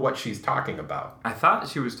don't know what she's talking about. I thought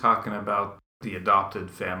she was talking about the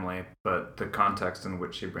adopted family, but the context in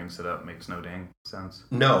which she brings it up makes no dang sense.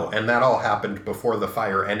 No, and that all happened before the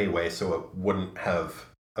fire anyway, so it wouldn't have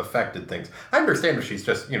affected things. I understand if she's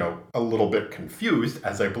just, a little bit confused,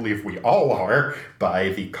 as I believe we all are, by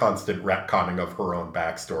the constant retconning of her own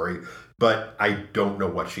backstory, but I don't know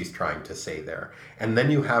what she's trying to say there. And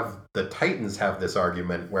then you have the Titans have this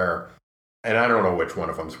argument where, and I don't know which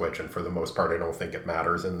one of them's which, and for the most part I don't think it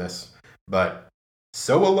matters in this, but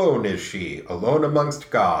so alone is she, alone amongst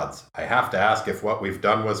gods. I have to ask if what we've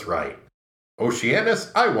done was right.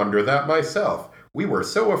 Oceanus, I wonder that myself. We were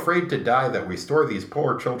so afraid to die that we store these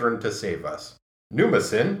poor children to save us.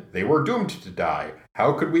 Pneumasin, they were doomed to die.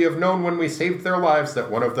 How could we have known when we saved their lives that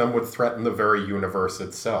one of them would threaten the very universe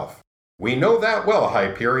itself? We know that well,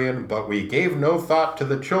 Hyperion, but we gave no thought to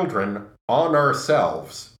the children on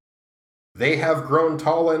ourselves. They have grown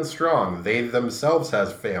tall and strong. They themselves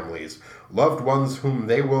have families, loved ones whom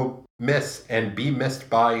they will miss and be missed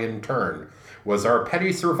by in turn. Was our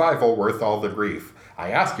petty survival worth all the grief?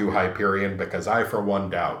 I ask you, Hyperion, because I for one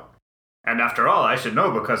doubt. And after all, I should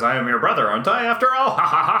know because I am your brother, aren't I? After all, ha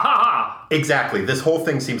ha ha ha ha! Exactly. This whole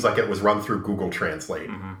thing seems like it was run through Google Translate.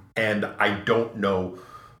 Mm-hmm. And I don't know,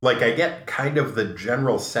 I get kind of the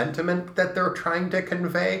general sentiment that they're trying to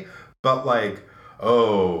convey, but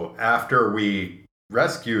after we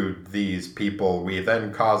rescued these people, we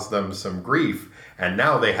then caused them some grief, and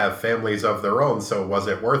now they have families of their own, so was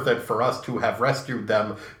it worth it for us to have rescued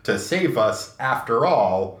them to save us after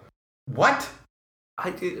all? What?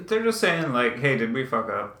 They're just saying, hey, did we fuck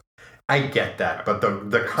up? I get that, but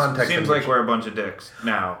the context... Seems like we're a bunch of dicks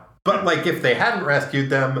now. But, if they hadn't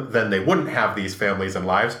rescued them, then they wouldn't have these families and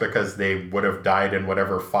lives because they would have died in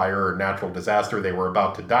whatever fire or natural disaster they were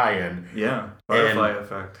about to die in. Yeah, butterfly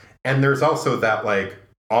effect. And there's also that,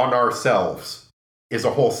 on ourselves is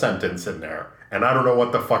a whole sentence in there. And I don't know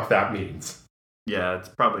what the fuck that means. Yeah, it's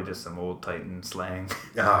probably just some old Titan slang.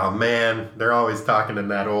 Oh, man. They're always talking in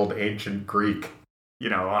that old ancient Greek.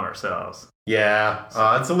 On ourselves. Yeah,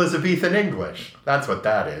 it's Elizabethan English. That's what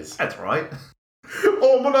that is. That's right.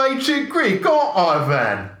 Oh, an ancient Greek, aren't I,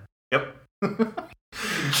 then? Yep.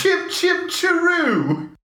 Chip, chip,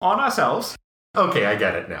 chiroo. On ourselves. Okay, I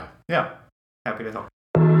get it now. Yeah. Happy to help.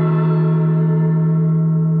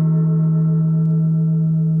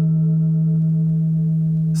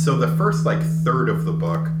 So the first, third of the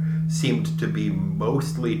book seemed to be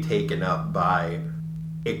mostly taken up by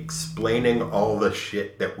explaining all the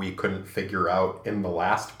shit that we couldn't figure out in the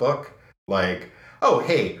last book. Like, oh,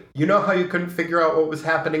 hey, you know how you couldn't figure out what was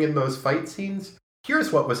happening in those fight scenes?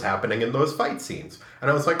 Here's what was happening in those fight scenes. And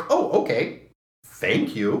I was like, oh, okay,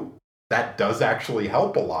 thank you. That does actually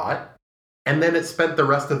help a lot. And then it spent the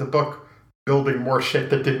rest of the book building more shit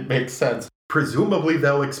that didn't make sense. Presumably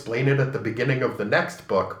they'll explain it at the beginning of the next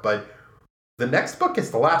book, but the next book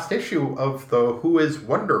is the last issue of the Who is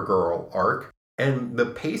Wonder Girl arc, and the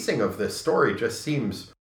pacing of this story just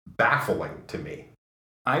seems baffling to me.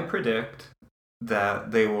 I predict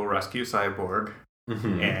that they will rescue Cyborg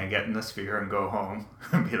and get in the sphere and go home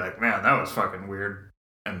and be like, man, that was fucking weird,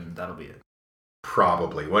 and that'll be it.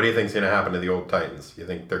 Probably. What do you think's going to happen to the old Titans? You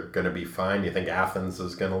think they're going to be fine? You think Athens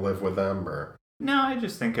is going to live with them, or? No, I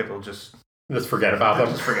just think it'll just forget about them.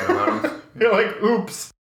 Just forget about them. You're like,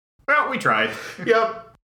 oops. Well, we tried.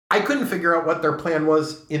 Yep. I couldn't figure out what their plan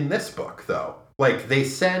was in this book, though. Like, they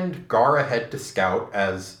send Gar ahead to scout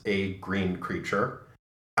as a green creature.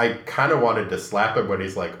 I kind of wanted to slap him when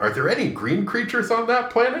he's like, are there any green creatures on that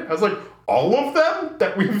planet? I was like, all of them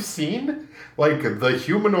that we've seen? Like, the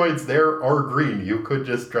humanoids there are green. You could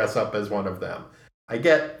just dress up as one of them. I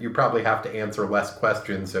get you probably have to answer less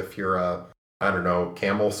questions if you're a, I don't know,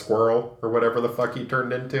 camel squirrel or whatever the fuck he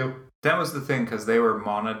turned into. That was the thing, because they were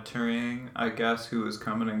monitoring, I guess, who was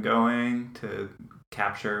coming and going to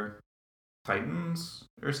capture Titans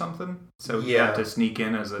or something. So he had to sneak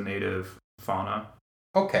in as a native fauna.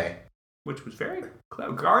 Okay. Which was very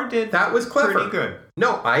clever. Gar did that was clever. Pretty good.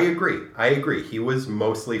 No, I agree. He was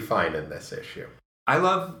mostly fine in this issue. I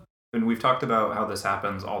love, and we've talked about how this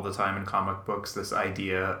happens all the time in comic books, this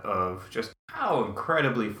idea of just how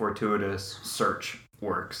incredibly fortuitous search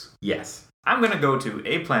works. Yes. I'm going to go to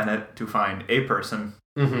a planet to find a person.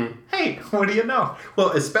 Mm-hmm. Hey, what do you know? Well,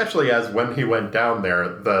 especially as when he went down there,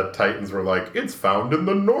 the Titans were like, it's found in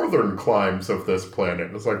the northern climes of this planet.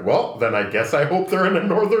 And it's like, well, then I guess I hope they're in a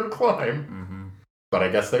northern clime. Mm-hmm. But I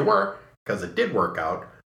guess they were, because it did work out.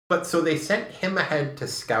 But so they sent him ahead to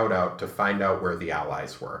scout out to find out where the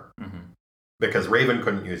allies were. Mm-hmm. Because Raven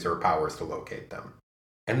couldn't use her powers to locate them.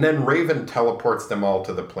 And then Raven teleports them all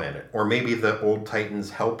to the planet. Or maybe the old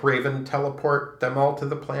Titans help Raven teleport them all to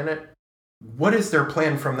the planet. What is their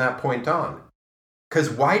plan from that point on? Because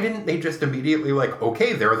why didn't they just immediately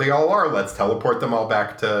okay, there they all are, let's teleport them all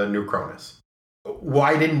back to New Cronus?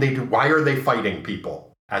 Why are they fighting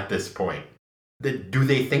people at this point? Do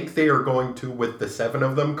they think they are going to, with the 7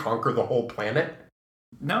 of them, conquer the whole planet?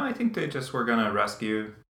 No, I think they just were going to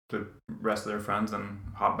rescue the rest of their friends and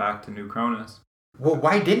hop back to New Cronus. Well,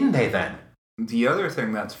 why didn't they then? The other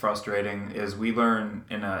thing that's frustrating is we learn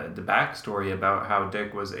in the backstory about how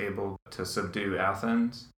Dick was able to subdue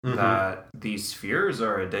Athens, that these spheres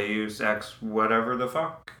are a Deus Ex whatever the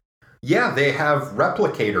fuck. Yeah, they have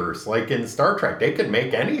replicators, like in Star Trek. They can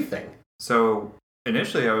make anything. So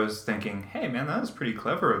initially I was thinking, hey man, that was pretty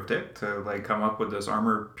clever of Dick to come up with this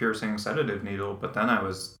armor-piercing sedative needle. But then I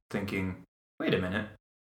was thinking, wait a minute,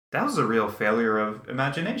 that was a real failure of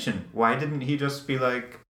imagination. Why didn't he just be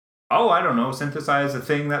like, oh, I don't know, synthesize a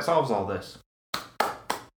thing that solves all this?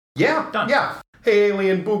 Yeah, done. Yeah. Hey,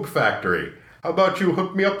 alien boob factory. How about you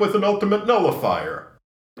hook me up with an ultimate nullifier?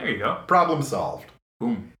 There you go. Problem solved.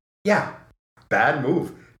 Boom. Yeah. Bad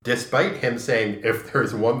move. Despite him saying, if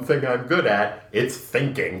there's one thing I'm good at, it's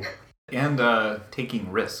thinking. And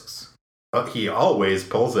taking risks. He always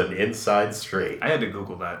pulls an inside straight. I had to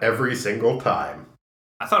Google that. Every single time.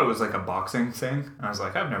 I thought it was like a boxing thing. I was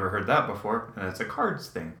like, I've never heard that before. And it's a cards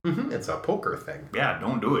thing. Mm-hmm. It's a poker thing. Yeah,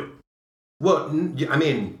 don't do it. Well, I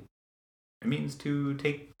mean... It means to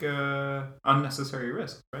take unnecessary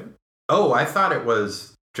risks, right? Oh, I thought it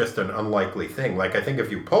was just an unlikely thing. I think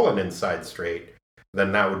if you pull an inside straight,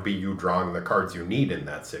 then that would be you drawing the cards you need in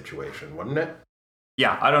that situation, wouldn't it?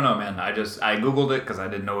 Yeah, I don't know, man. I Googled it because I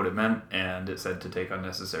didn't know what it meant, and it said to take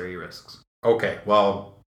unnecessary risks. Okay,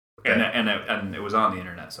 well... And it was on the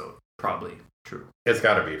internet, so probably true. It's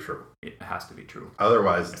got to be true. It has to be true.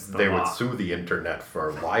 Otherwise, they would sue the internet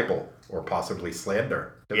for libel or possibly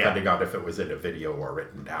slander, depending on if it was in a video or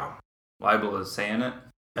written down. Libel is saying it?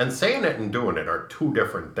 And saying it and doing it are two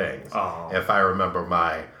different things. Oh. If I remember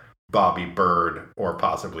my Bobby Bird or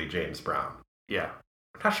possibly James Brown. Yeah.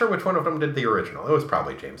 I'm not sure which one of them did the original. It was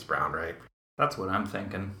probably James Brown, right? That's what I'm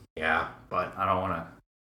thinking. Yeah. But I don't want to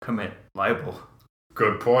commit libel.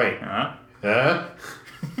 Good point. Huh?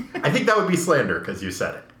 I think that would be slander because you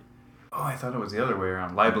said it. Oh, I thought it was the other way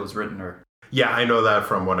around. Libel is written or... Yeah, I know that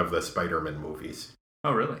from one of the Spider-Man movies.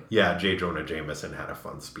 Oh, really? Yeah, J. Jonah Jameson had a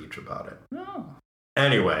fun speech about it. Oh.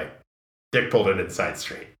 Anyway, Dick pulled it inside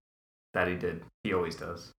straight. That he did. He always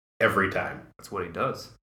does. Every time. That's what he does.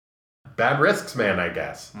 Bad risks, man, I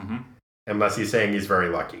guess. Mm-hmm. Unless he's saying he's very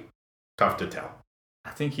lucky. Tough to tell. I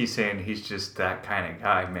think he's saying he's just that kind of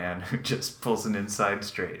guy, man, who just pulls an inside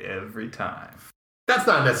straight every time. That's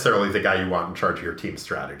not necessarily the guy you want in charge of your team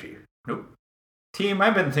strategy. Nope. Team,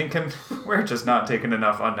 I've been thinking we're just not taking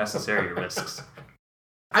enough unnecessary risks.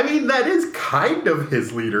 I mean, that is kind of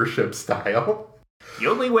his leadership style. The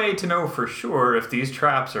only way to know for sure if these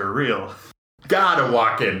traps are real. Gotta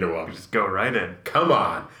walk into them. Just go right in. Come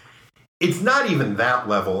on. It's not even that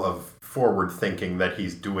level of forward thinking that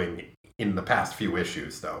he's doing in the past few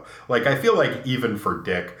issues, though. Like, I feel like even for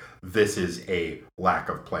Dick, this is a lack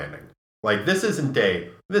of planning. Like, this isn't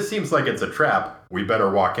this seems like it's a trap, we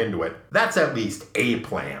better walk into it. That's at least a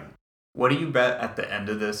plan. What do you bet at the end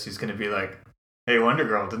of this he's going to be like, hey, Wonder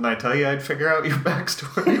Girl, didn't I tell you I'd figure out your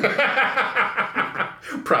backstory?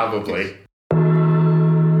 Probably.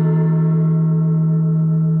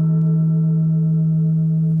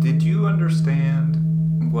 Did you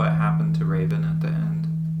understand what happened to Raven at the end?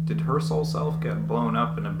 Did her soul self get blown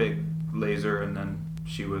up in a big laser and then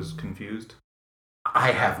she was confused?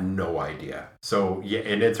 I have no idea. So, yeah,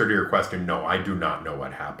 in answer to your question, no, I do not know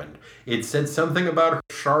what happened. It said something about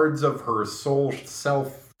shards of her soul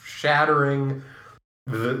self shattering.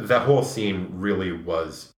 The whole scene really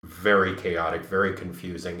was very chaotic, very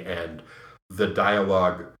confusing, and the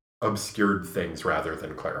dialogue obscured things rather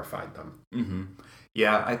than clarified them. Mm-hmm.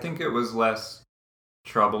 Yeah, I think it was less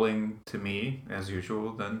troubling to me, as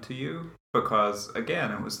usual, than to you. Because,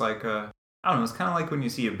 again, it was like I don't know, it's kind of like when you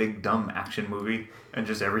see a big, dumb action movie and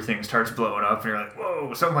just everything starts blowing up and you're like,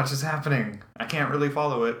 whoa, so much is happening. I can't really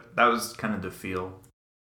follow it. That was kind of the feel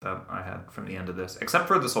that I had from the end of this. Except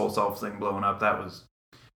for the soul self thing blowing up, that was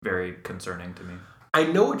very concerning to me. I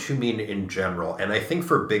know what you mean in general, and I think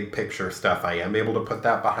for big picture stuff, I am able to put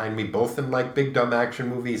that behind me, both in like big dumb action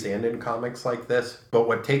movies and in comics like this. But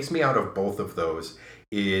what takes me out of both of those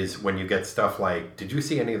is when you get stuff like, did you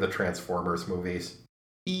see any of the Transformers movies?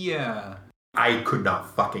 Yeah. I could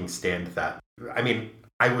not fucking stand that. I mean,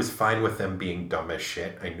 I was fine with them being dumb as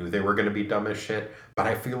shit. I knew they were going to be dumb as shit, but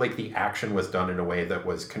I feel like the action was done in a way that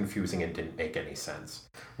was confusing and didn't make any sense.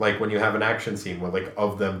 Like when you have an action scene where like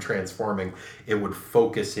of them transforming, it would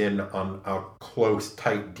focus in on a close,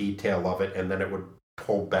 tight detail of it, and then it would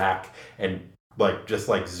pull back and like just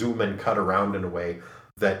like zoom and cut around in a way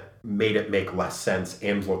that made it make less sense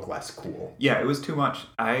and look less cool. Yeah, it was too much.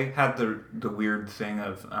 I had the weird thing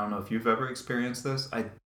of, I don't know if you've ever experienced this.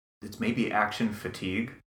 It's maybe action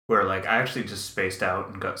fatigue, where like I actually just spaced out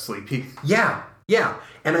and got sleepy. Yeah.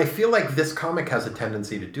 And I feel like this comic has a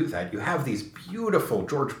tendency to do that. You have these beautiful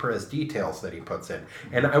George Perez details that he puts in.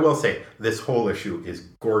 And I will say, this whole issue is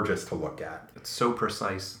gorgeous to look at. It's so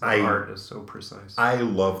precise. The art is so precise. I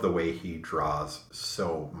love the way he draws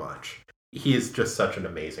so much. He is just such an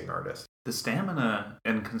amazing artist. The stamina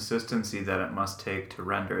and consistency that it must take to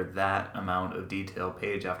render that amount of detail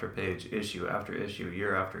page after page, issue after issue,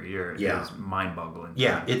 year after year is mind-boggling.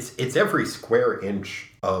 Yeah, it's every square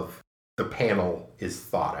inch of the panel is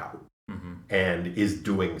thought out and is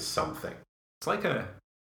doing something. It's like a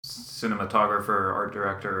cinematographer, art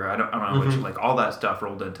director, I don't know which, like all that stuff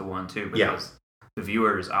rolled into one too, because the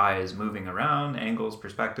viewer's eye is moving around, angles,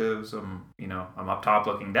 perspectives. I'm up top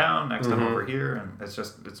looking down, next I'm over here, and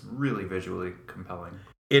it's really visually compelling.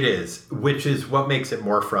 It is, which is what makes it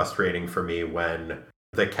more frustrating for me when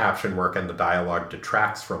the caption work and the dialogue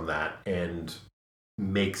detracts from that and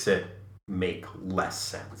makes it make less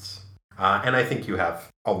sense. And I think you have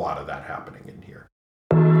a lot of that happening in here.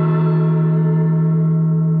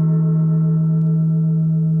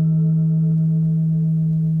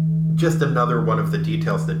 Just another one of the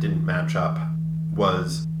details that didn't match up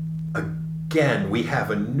was, again, we have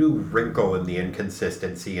a new wrinkle in the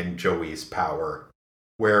inconsistency in Joey's power,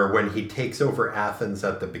 where when he takes over Athens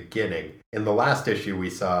at the beginning, in the last issue we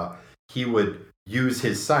saw, he would use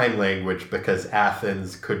his sign language because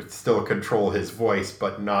Athens could still control his voice,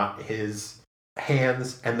 but not his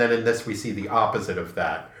hands. And then in this we see the opposite of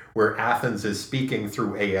that, where Athens is speaking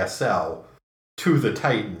through ASL to the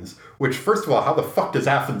Titans, which, first of all, how the fuck does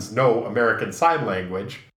Athens know American Sign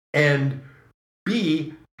Language? And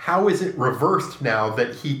B, how is it reversed now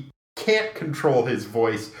that he can't control his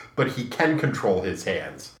voice, but he can control his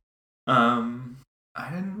hands? I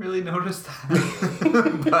didn't really notice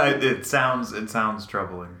that, but it sounds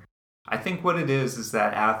troubling. I think what it is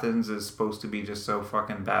that Athens is supposed to be just so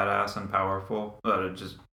fucking badass and powerful that it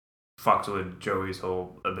just fucks with Joey's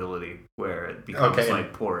whole ability, where it becomes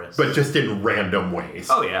like porous. But just in random ways.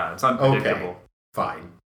 Oh yeah, it's unpredictable. Okay,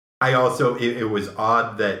 fine. I also, it was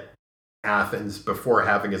odd that Athens, before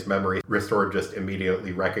having his memory restored, just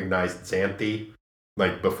immediately recognized Xanthi,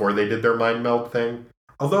 like before they did their mind meld thing.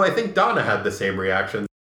 Although I think Donna had the same reaction,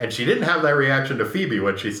 and she didn't have that reaction to Phoebe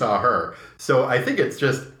when she saw her. So I think it's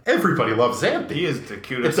just everybody loves Xanthi. He is the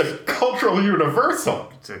cutest. It's a cultural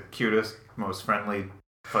universal. It's the cutest, most friendly,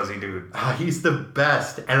 fuzzy dude. He's the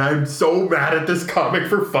best, and I'm so mad at this comic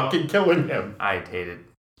for fucking killing him. I hate it.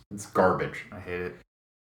 It's garbage. I hate it.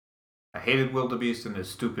 I hated Wildebeest and his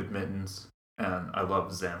stupid mittens, and I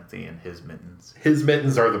love Xanthi and his mittens. His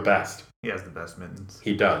mittens are the best. He has the best mittens.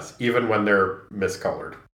 He does, even when they're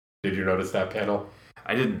miscolored. Did you notice that panel?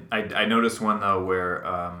 I didn't. I noticed one though where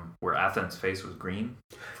Athens' face was green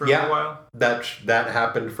for a little while. That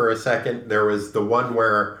happened for a second. There was the one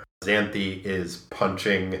where Xanthi is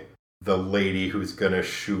punching the lady who's gonna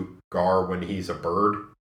shoot Gar when he's a bird,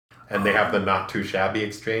 and they have the not too shabby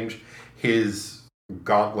exchange. His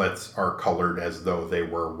gauntlets are colored as though they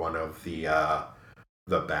were one of the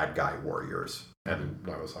bad guy warriors, and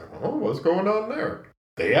I was like, "Oh, what's going on there?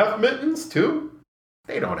 They have mittens too?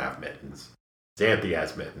 They don't have mittens. Xanthi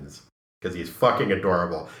has mittens because he's fucking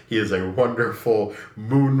adorable. He is a wonderful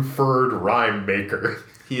moon-furred rhyme maker.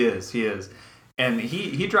 He is, and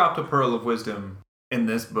he dropped a pearl of wisdom in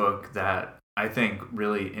this book that I think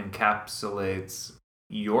really encapsulates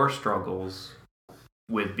your struggles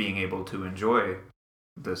with being able to enjoy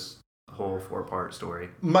this whole 4-part story.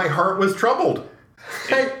 My heart was troubled.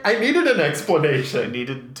 I needed an explanation. I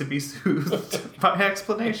needed to be soothed by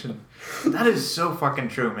explanation. That is so fucking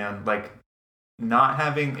true, man. Like, not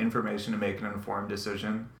having information to make an informed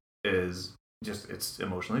decision is just, it's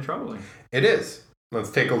emotionally troubling. It is. Let's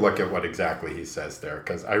take a look at what exactly he says there,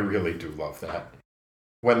 because I really do love that.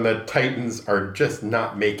 When the Titans are just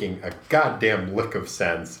not making a goddamn lick of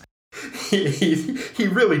sense, he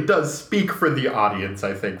really does speak for the audience,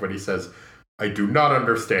 I think, when he says, "I do not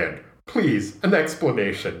understand. Please, an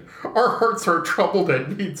explanation. Our hearts are troubled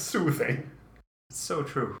and need soothing." It's so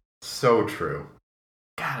true. So true.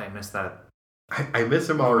 God, I miss that. I miss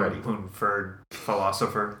him already. Moon-furred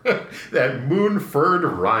philosopher. That moon-furred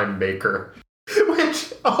rhyme maker.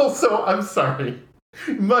 Which, also, I'm sorry,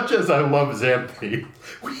 much as I love Xanthi,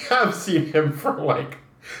 we have seen him for like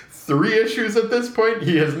 3 issues at this point.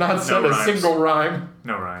 He has not said a single rhyme.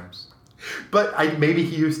 No rhymes. But maybe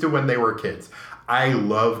he used to when they were kids. I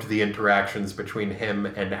loved the interactions between him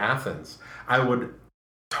and Athens. I would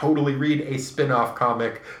totally read a spin-off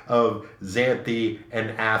comic of Xanthi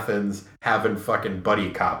and Athens having fucking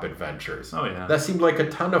buddy cop adventures. Oh, yeah. That seemed like a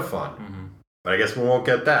ton of fun. Mm-hmm. But I guess we won't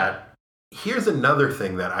get that. Here's another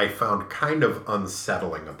thing that I found kind of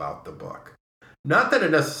unsettling about the book. Not that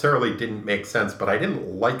it necessarily didn't make sense, but I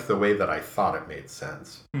didn't like the way that I thought it made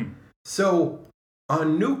sense. So,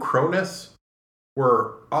 on New Cronus,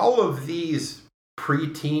 were all of these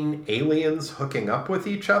preteen aliens hooking up with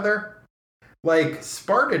each other? Like,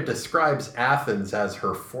 Sparta describes Athens as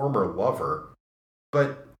her former lover,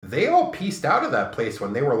 but they all pieced out of that place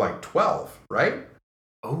when they were like 12, right?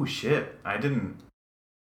 Oh, shit. I didn't...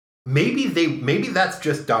 Maybe that's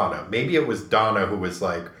just Donna. Maybe it was Donna who was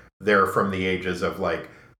like there from the ages of like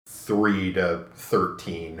 3 to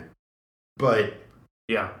 13. But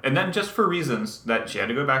yeah, and then just for reasons that she had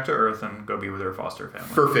to go back to Earth and go be with her foster family.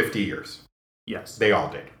 For 50 years. Yes. They all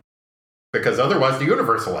did. Because otherwise the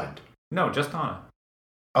universe will end. No, just Donna.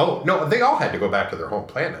 Oh, no, they all had to go back to their home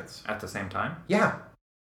planets. At the same time? Yeah.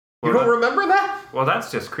 Well, you don't remember that? Well,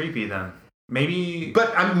 that's just creepy then. Maybe...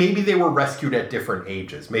 But maybe they were rescued at different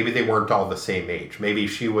ages. Maybe they weren't all the same age. Maybe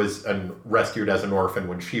she was rescued as an orphan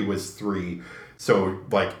when she was 3. So,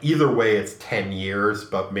 like, either way, it's 10 years.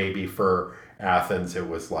 But maybe for Athens, it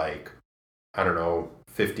was like, I don't know,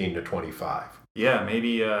 15 to 25. Yeah,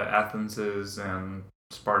 maybe Athens's and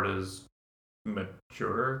Sparta's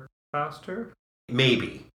mature faster?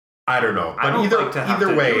 Maybe. I don't know. But I don't either, like to have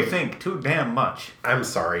either to way, think too damn much. I'm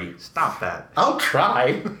sorry. Stop that. I'll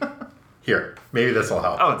try. Here, maybe this will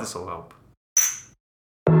help. Oh, this will help.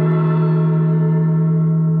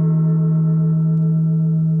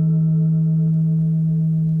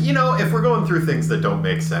 You know, if we're going through things that don't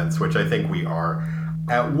make sense, which I think we are,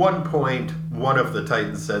 at one point, one of the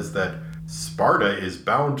Titans says that Sparta is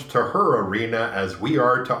bound to her arena as we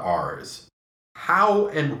are to ours. How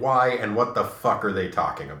and why and what the fuck are they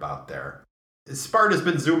talking about there? Sparta's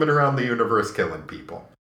been zooming around the universe killing people.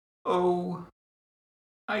 Oh,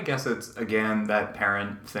 I guess it's, again, that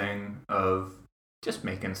parent thing of just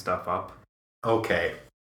making stuff up. Okay.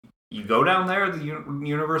 You go down there, the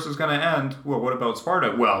universe is going to end. Well, what about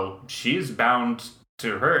Sparta? Well, she's bound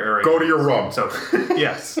to her area. Go to your room. So,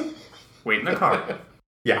 yes. Wait in the car.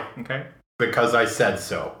 Yeah. Okay. because I said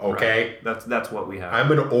so, okay? Right. That's what we have.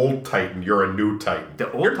 I'm an old Titan. You're a new Titan.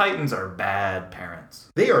 The old Titans are bad parents.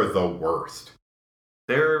 They are the worst.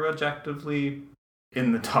 They're objectively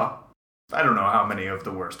in the top. I don't know how many of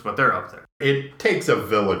the worst, but they're up there. It takes a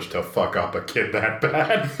village to fuck up a kid that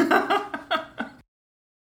bad.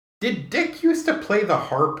 Did Dick used to play the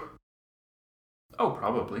harp? Oh,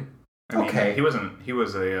 probably. I mean, he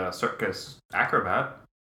was a circus acrobat.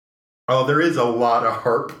 Oh, there is a lot of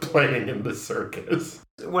harp playing in the circus.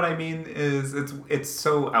 What I mean is, it's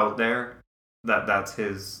so out there that that's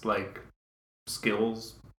his like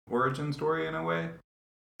skills origin story in a way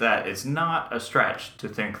that it's not a stretch to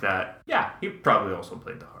think that he probably also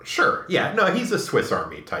played the harp. Sure, yeah, no, he's a Swiss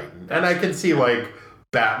Army Titan, and I can see like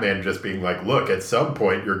Batman just being like, look, at some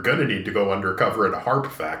point you're gonna need to go undercover at a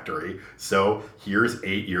harp factory, so here's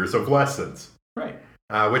 8 years of lessons. Right.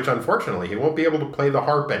 Which, unfortunately, he won't be able to play the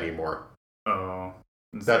harp anymore. Oh.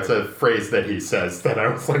 That's a phrase that he says that I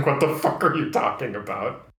was like, what the fuck are you talking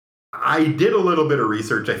about? I did a little bit of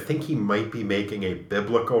research. I think he might be making a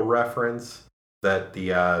biblical reference that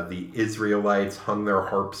the Israelites hung their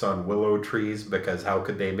harps on willow trees because how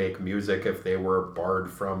could they make music if they were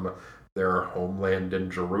barred from their homeland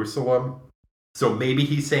in Jerusalem? So maybe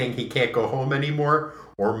he's saying he can't go home anymore,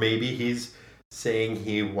 or maybe he's saying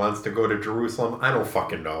he wants to go to Jerusalem. I don't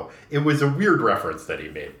fucking know. It was a weird reference that he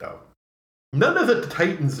made, though. None of the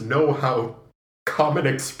Titans know how common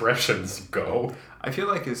expressions go. I feel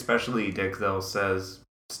like especially Dick, though, says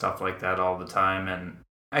stuff like that all the time, and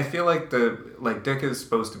I feel like Dick is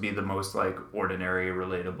supposed to be the most like ordinary,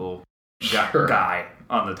 relatable guy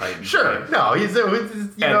on the Titans. Sure. Right? No, he's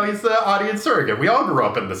the audience surrogate. We all grew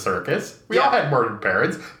up in the circus. We all had murdered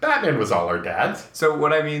parents. Batman was all our dads. So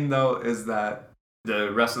what I mean, though, is that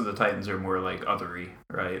the rest of the Titans are more like othery,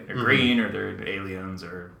 right? They're green, or they're aliens,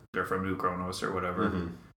 or they're from New Kronos, or whatever. Mm-hmm.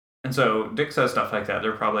 And so Dick says stuff like that.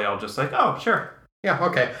 They're probably all just like, oh, sure. Yeah,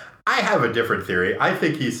 okay. I have a different theory. I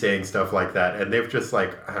think he's saying stuff like that, and they've just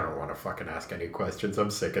like, I don't want to fucking ask any questions.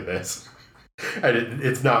 I'm sick of this. And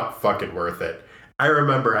it's not fucking worth it. I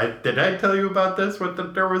remember, did I tell you about this?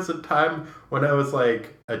 There was a time when I was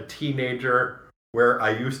like a teenager where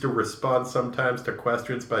I used to respond sometimes to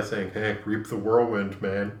questions by saying, hey, reap the whirlwind,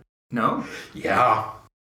 man. No? Yeah.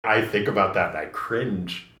 I think about that and I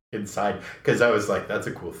cringe inside because I was like, that's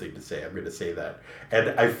a cool thing to say. I'm going to say that.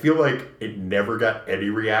 And I feel like it never got any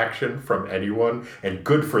reaction from anyone, and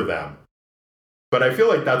good for them. But I feel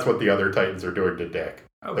like that's what the other Titans are doing to Dick.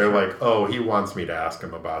 Oh, they're like, oh, he wants me to ask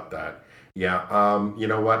him about that. Yeah, you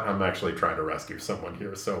know what? I'm actually trying to rescue someone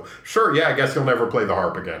here. So, sure, yeah, I guess you'll never play the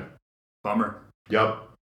harp again. Bummer.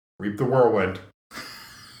 Yup. Reap the whirlwind.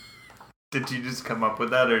 Did you just come up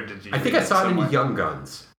with that, or did you... I think I saw it in Young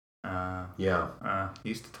Guns. Yeah.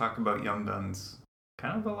 Used to talk about Young Guns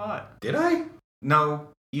kind of a lot. Did I? No,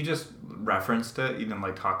 you just referenced it. You didn't,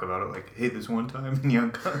 like, talk about it like, hey, this one time in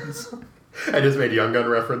Young Guns... I just made Young Gun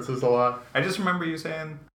references a lot. I just remember you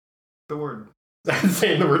saying the word.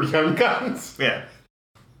 Saying the word Young Guns? Yeah.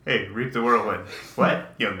 Hey, reap the whirlwind.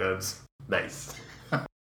 What? Young Guns. Nice.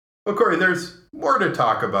 Well, Corey, there's more to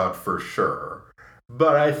talk about for sure,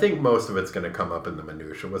 but I think most of it's going to come up in the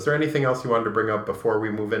minutia. Was there anything else you wanted to bring up before we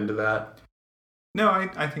move into that? No,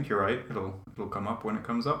 I think you're right. It'll come up when it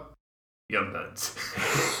comes up. Young Guns.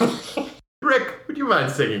 Rick, would you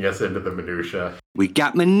mind singing us into the minutia? We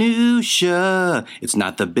got minutia. It's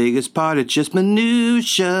not the biggest part, it's just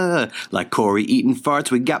minutia. Like Corey eating farts,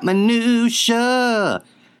 we got minutia.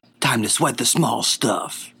 Time to sweat the small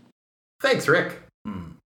stuff. Thanks, Rick.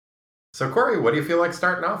 So, Corey, what do you feel like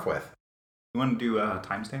starting off with? You want to do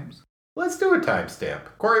timestamps? Let's do a timestamp.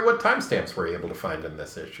 Corey, what timestamps were you able to find in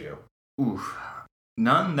this issue? Oof.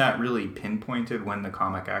 None that really pinpointed when the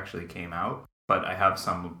comic actually came out, but I have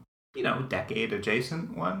some... decade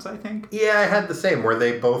adjacent ones, I think. Yeah, I had the same. Were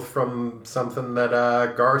they both from something that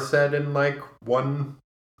Gar said in like one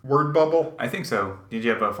word bubble? I think so. Did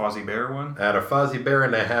you have a Fozzie Bear one? I had a Fozzie Bear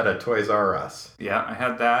and I had a Toys R Us. Yeah, I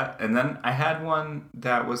had that. And then I had one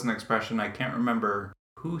that was an expression, I can't remember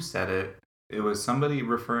who said it. It was somebody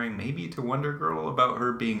referring maybe to Wonder Girl about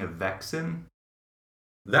her being a vexen.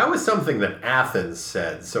 That was something that Athens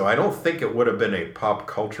said, so I don't think it would have been a pop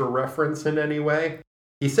culture reference in any way.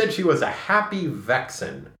 He said she was a happy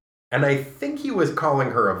vexen, and I think he was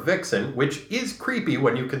calling her a vixen, which is creepy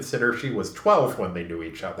when you consider she was 12 when they knew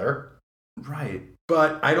each other. Right.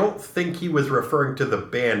 But I don't think he was referring to the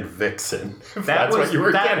band Vixen. That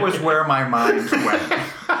was where my mind went.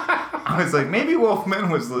 I was like, maybe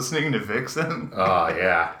Wolfman was listening to Vixen. Oh,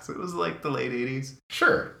 yeah. So it was like the late 80s.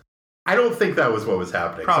 Sure. I don't think that was what was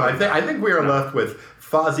happening. Probably so I think we are left with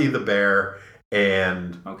Fozzie the Bear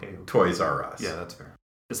and Okay. Toys R Us. Yeah, that's fair.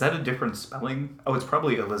 Is that a different spelling? Oh, it's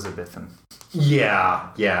probably Elizabethan.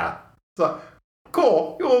 Yeah. So,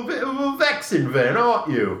 cool. You're a bit of a vexing then,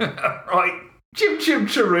 aren't you? Right. Chim chim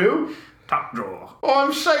chiroo. Top drawer.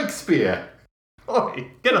 I'm Shakespeare.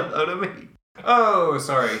 Oi, get a load of me. Oh,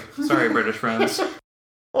 sorry. Sorry, British friends.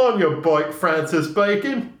 On your bike, Francis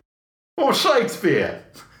Bacon. Or Shakespeare.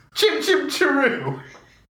 Chim chim chiroo.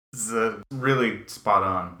 This is really spot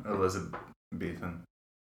on, Elizabethan.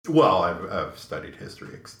 Well, I've studied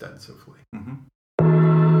history extensively. Mm-hmm.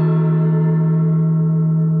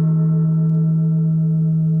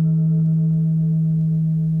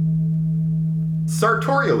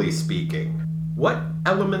 Sartorially speaking, what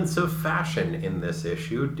elements of fashion in this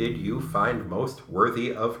issue did you find most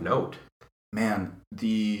worthy of note? Man,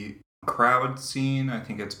 the crowd scene, I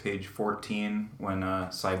think it's page 14, when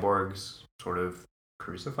Cyborg's sort of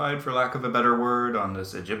crucified, for lack of a better word, on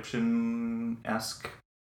this Egyptian-esque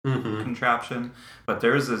contraption. But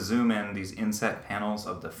there's a zoom in, these inset panels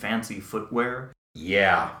of the fancy footwear.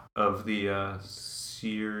 Yeah. Of the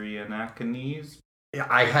Cyrenaicanes.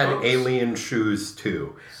 I had alien shoes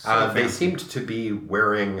too. They seemed to be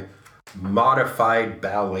wearing modified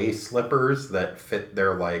ballet slippers that fit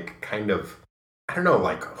their kind of, I don't know,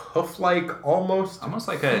 like hoof-like almost. Almost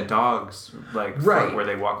like a dog's foot where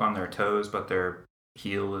they walk on their toes, but their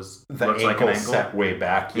heel looks like an ankle set way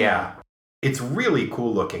back. Yeah. It's really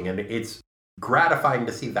cool looking, and it's gratifying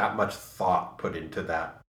to see that much thought put into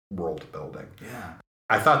that world building. Yeah.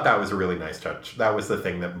 I thought that was a really nice touch. That was the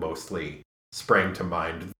thing that mostly sprang to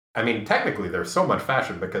mind. I mean, technically, there's so much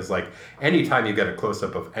fashion because, anytime you get a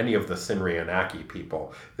close-up of any of the Cinrianaki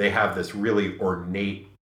people, they have this really ornate,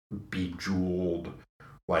 bejeweled,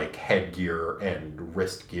 headgear and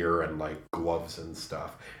wrist gear and, gloves and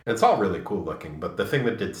stuff. And it's all really cool looking, but the thing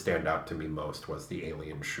that did stand out to me most was the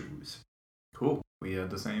alien shoes. Cool. We had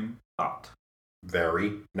the same thought.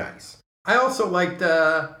 Very nice. I also liked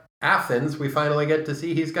Athens. We finally get to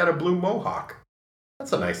see he's got a blue mohawk.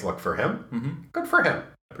 That's a nice look for him. Mm-hmm. Good for him.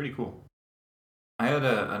 Pretty cool. I had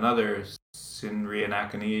another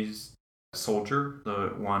Cinrianacanese soldier,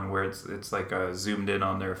 the one where it's zoomed in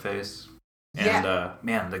on their face. And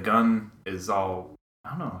man, the gun is all, I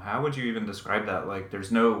don't know, how would you even describe that?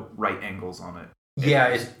 There's no right angles on it.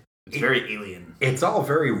 It's very alien. It's all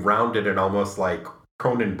very rounded and almost like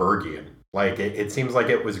Cronenbergian. It seems like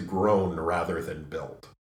it was grown rather than built.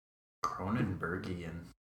 Cronenbergian.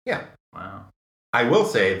 Yeah. Wow. I will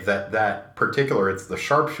say that particular, it's the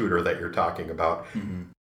sharpshooter that you're talking about. Mm-hmm.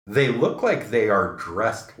 They look like they are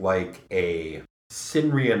dressed like a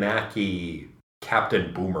Cinrianaki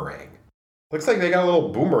Captain Boomerang. Looks like they got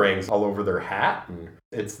little boomerangs all over their hat, and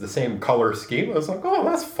it's the same color scheme. I was like, oh,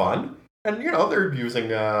 that's fun. And, they're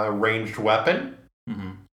using a ranged weapon.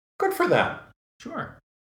 Mm-hmm. Good for them. Sure.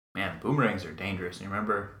 Man, boomerangs are dangerous. You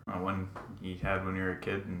remember one you had when you were a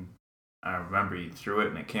kid, and I remember you threw it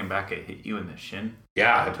and it came back, it hit you in the shin?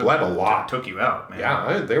 Yeah, it bled a lot. Took you out, man.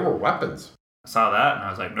 Yeah, they were weapons. I saw that and I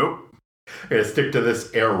was like, nope. I'm going to stick to this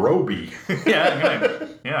aerobie.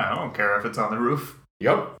 Yeah, I don't care if it's on the roof.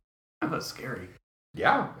 Yep. That was scary.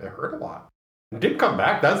 Yeah, it hurt a lot. It did come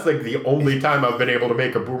back. That's the only time I've been able to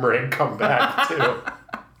make a boomerang come back, too.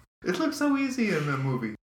 It looks so easy in the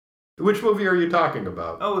movie. Which movie are you talking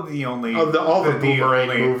about? Oh, the only... Oh, all the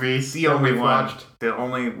boomerang movies the only one, watched. The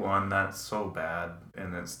only one that's so bad,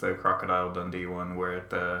 and it's the Crocodile Dundee one where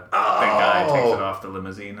the guy takes it off the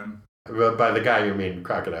limousine. And by the guy, you mean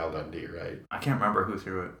Crocodile Dundee, right? I can't remember who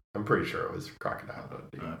threw it. I'm pretty sure it was Crocodile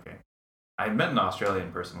Dundee. Okay. I met an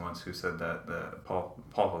Australian person once who said that Paul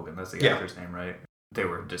Hogan, that's the actor's name, right? They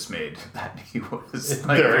were dismayed that he was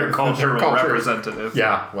their cultural representative.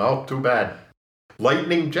 Yeah, well, too bad.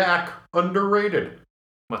 Lightning Jack, underrated.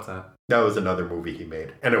 What's that? That was another movie he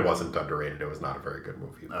made. And it wasn't underrated. It was not a very good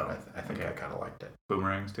movie. But Oh, I think I kind of liked it.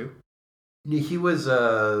 Boomerangs, too? He was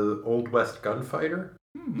a Old West gunfighter.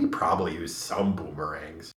 Hmm. He probably used some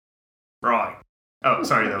boomerangs. Right. Oh,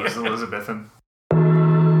 sorry, that was Elizabethan.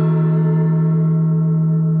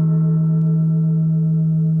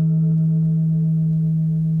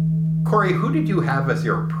 Corey, who did you have as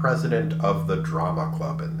your president of the drama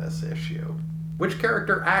club in this issue? Which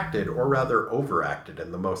character acted, or rather overacted,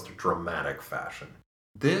 in the most dramatic fashion?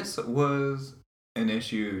 This was an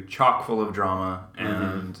issue chock full of drama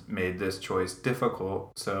and made this choice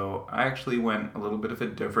difficult. So I actually went a little bit of a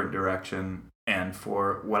different direction. And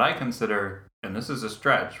for what I consider, and this is a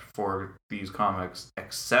stretch for these comics,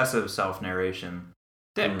 excessive self-narration,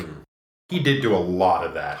 Dick. He did do a lot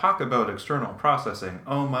of that. Talk about external processing.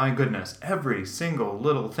 Oh my goodness. Every single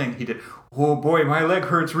little thing he did. Oh boy, my leg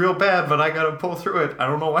hurts real bad, but I gotta pull through it. I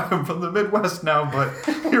don't know why I'm from the Midwest now, but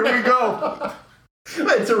here we go.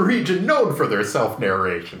 It's a region known for their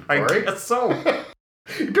self-narration, Corey. I guess so.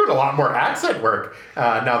 You're doing a lot more accent work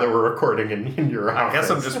now that we're recording in your office. I guess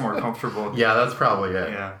I'm just more comfortable. Yeah, that's probably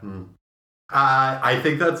it. Yeah. I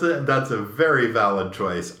think that's a very valid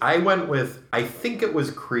choice. I went with, I think it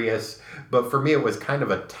was Creus, but for me it was kind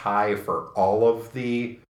of a tie for all of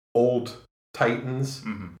the old Titans.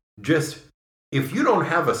 Mm-hmm. Just, if you don't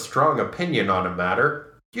have a strong opinion on a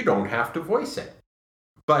matter, you don't have to voice it.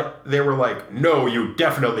 But they were like, no, you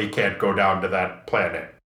definitely can't go down to that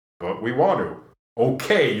planet. But we want to.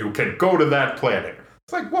 Okay, you can go to that planet.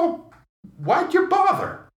 It's like, well, why'd you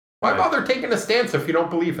bother? Why bother taking a stance if you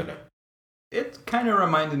don't believe in it? It kind of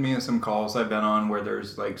reminded me of some calls I've been on where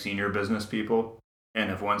there's like senior business people.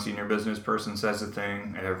 And if one senior business person says a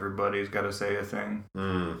thing, everybody's got to say a thing.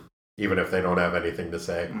 Even if they don't have anything to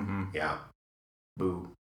say. Mm-hmm. Yeah.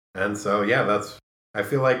 Boo. And so, yeah, I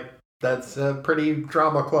feel like that's a pretty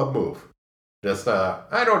drama club move. Just,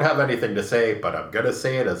 I don't have anything to say, but I'm going to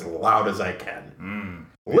say it as loud as I can.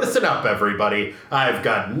 Listen up, everybody. I've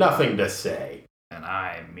got nothing to say. And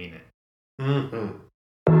I mean it. Mm-hmm.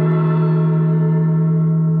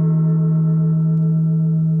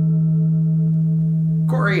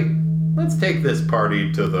 Corey, let's take this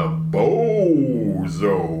party to the Bo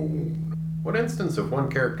Zone. What instance of one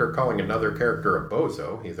character calling another character a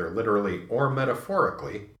bozo, either literally or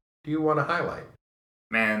metaphorically, do you want to highlight?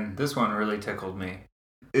 Man, this one really tickled me.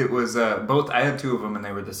 It was both, I had two of them and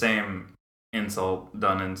they were the same insult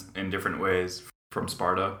done in different ways from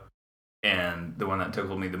Sparta. And the one that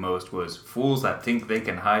tickled me the most was fools that think they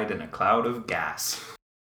can hide in a cloud of gas.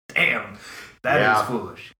 Damn, that is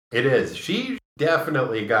foolish. It is. She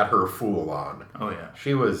definitely got her fool on. Oh, yeah.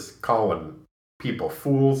 She was calling people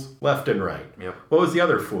fools left and right. Yep. What was the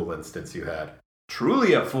other fool instance you had?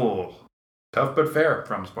 Truly a fool. Tough but fair.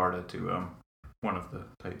 From Sparta to one of the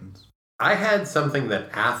Titans. I had something that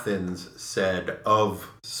Athens said of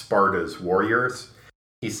Sparta's warriors.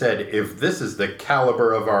 He said, if this is the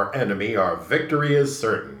caliber of our enemy, our victory is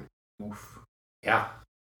certain. Oof. Yeah.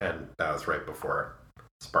 And that was right before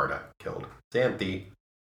Sparta killed Xanthi.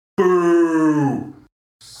 Boo!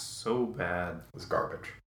 So bad. It was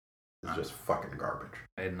garbage. It was just fucking garbage.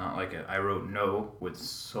 I did not like it. I wrote no with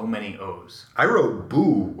so many O's. I wrote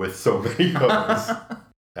boo with so many O's.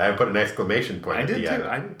 I put an exclamation point at the end.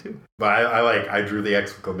 I did too. But I drew the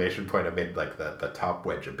exclamation point. I made like the top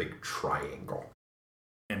wedge a big triangle.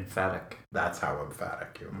 Emphatic. That's how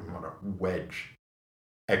emphatic. You want to wedge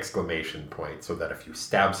exclamation point so that if you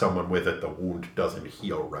stab someone with it, the wound doesn't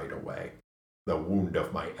heal right away. The wound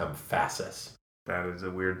of my emphasis. That is a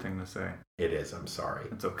weird thing to say. It is. I'm sorry.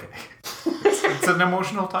 It's okay. It's an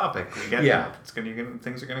emotional topic. We get yeah. It.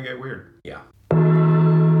 Things are gonna get weird. Yeah.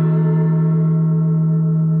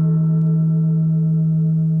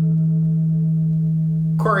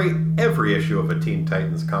 Corey, every issue of a Teen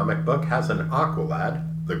Titans comic book has an Aqualad,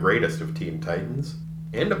 the greatest of Teen Titans,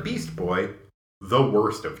 and a Beast Boy, the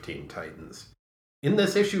worst of Teen Titans. In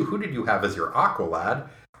this issue, who did you have as your Aqualad,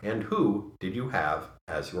 and who did you have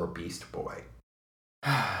as your Beast Boy?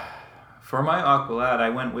 For my Aqualad, I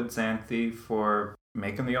went with Xanthi for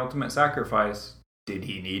making the ultimate sacrifice. Did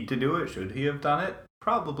he need to do it? Should he have done it?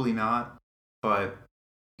 Probably not. But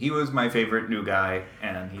he was my favorite new guy,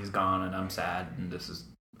 and he's gone, and I'm sad. And this is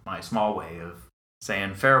my small way of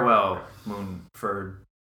saying farewell, Moonford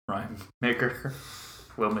Rhyme Maker.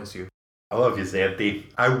 We'll miss you. I love you, Xanthi.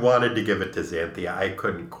 I wanted to give it to Xanthi. I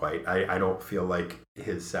couldn't quite. I don't feel like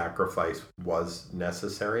his sacrifice was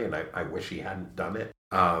necessary, and I wish he hadn't done it.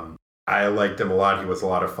 I liked him a lot. He was a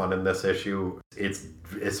lot of fun in this issue. It's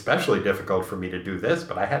especially difficult for me to do this,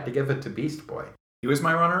 but I had to give it to Beast Boy. He was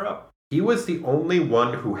my runner-up. He was the only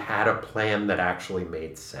one who had a plan that actually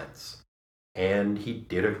made sense. And he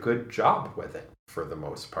did a good job with it, for the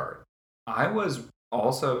most part. I was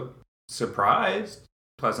also surprised,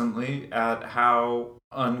 pleasantly, at how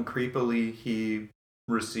uncreepily he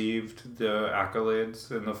received the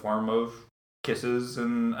accolades in the form of kisses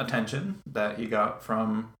and attention that he got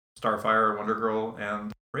from Starfire, Wonder Girl,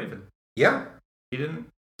 and Raven. Yeah. He didn't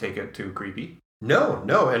take it too creepy. No.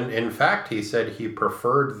 And in fact, he said he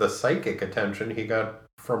preferred the psychic attention he got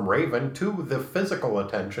from Raven to the physical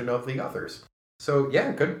attention of the others. So,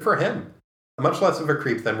 yeah, good for him. Much less of a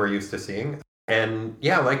creep than we're used to seeing. And,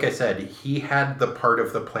 yeah, like I said, he had the part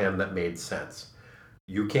of the plan that made sense.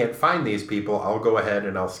 You can't find these people. I'll go ahead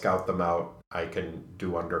and I'll scout them out. I can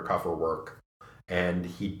do undercover work. And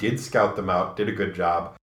he did scout them out, did a good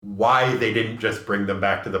job. Why they didn't just bring them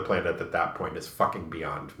back to the planet at that point is fucking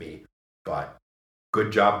beyond me. But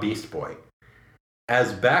good job, Beast Boy.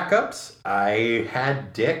 As backups, I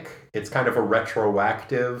had Dick. It's kind of a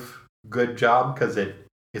retroactive good job because it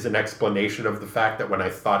is an explanation of the fact that when I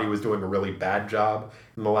thought he was doing a really bad job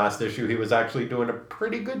in the last issue, he was actually doing a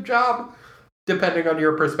pretty good job, depending on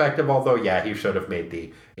your perspective. Although, yeah, he should have made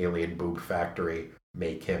the alien boob factory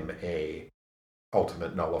make him a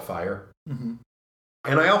ultimate nullifier. Mm-hmm.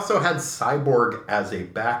 And I also had Cyborg as a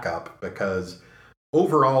backup because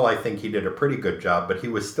overall I think he did a pretty good job, but he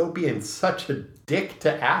was still being such a dick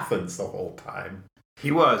to Athens the whole time. He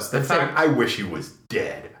was. And saying, I wish he was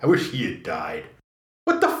dead. I wish he had died.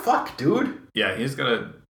 What the fuck, dude? Yeah, he's got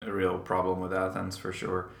a real problem with Athens for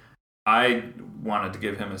sure. I wanted to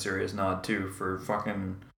give him a serious nod too for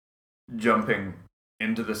fucking jumping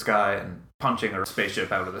into the sky and punching a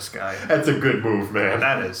spaceship out of the sky. That's a good move, man.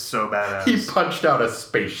 That is so badass. He punched out a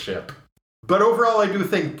spaceship. But overall, I do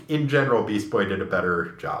think, in general, Beast Boy did a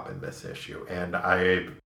better job in this issue. And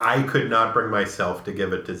I could not bring myself to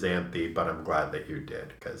give it to Xanthi, but I'm glad that you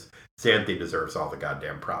did, because Xanthi deserves all the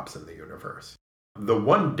goddamn props in the universe. The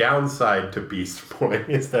one downside to Beast Boy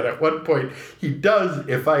is that at one point, he does,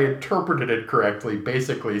 if I interpreted it correctly,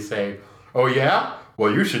 basically say, oh yeah?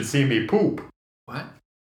 Well, you should see me poop. What?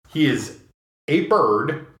 He is a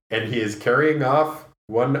bird, and he is carrying off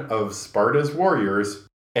one of Sparta's warriors,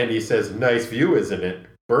 and he says, nice view, isn't it?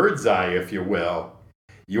 Bird's eye, if you will.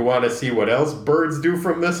 You want to see what else birds do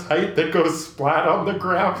from this height that goes splat on the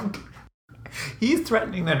ground? He's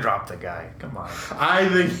threatening to drop the guy. Come on. I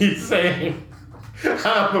think he's saying,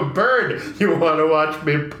 I'm a bird. You want to watch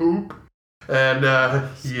me poop? And,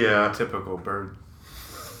 yeah. Typical bird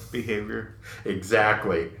behavior.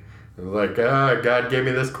 Exactly. Like, God gave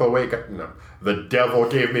me this cloaca. No, the devil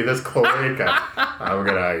gave me this cloaca. I'm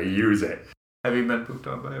going to use it. Have you been pooped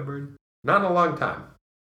on by a bird? Not in a long time.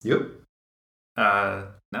 You? No,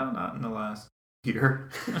 not in the last year.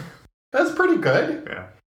 That's pretty good. Yeah.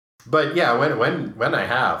 But yeah, when I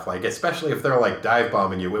have, like, especially if they're like dive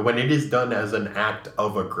bombing you, when it is done as an act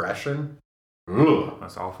of aggression, ugh.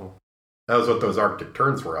 That's awful. That was what those Arctic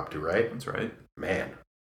Terns were up to, right? That's right. Man,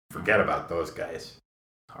 forget about those guys.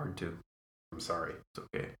 Hard to. I'm sorry. It's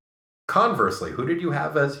okay. Conversely, who did you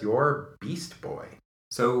have as your Beast Boy?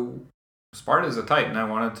 So, Sparta's a Titan. I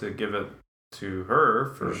wanted to give it to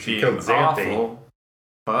her for She being killed Xanthi. awful.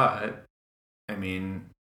 But, I mean,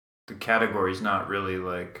 the category's not really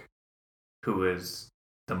like who is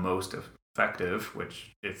the most effective,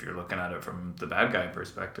 which, if you're looking at it from the bad guy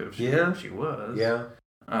perspective, she was. Yeah.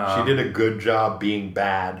 She did a good job being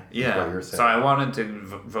bad. Yeah. So I wanted to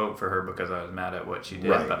vote for her because I was mad at what she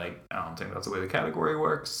did, Right. but I don't think that's the way the category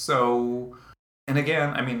works. So, and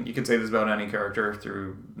again, I mean, you could say this about any character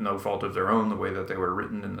through no fault of their own, the way that they were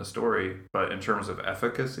written in the story. But in terms of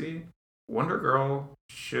efficacy, Wonder Girl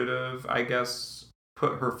should have, I guess,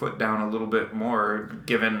 put her foot down a little bit more,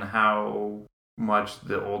 given how much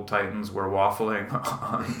the old Titans were waffling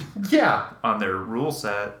on their rule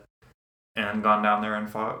set. And gone down there and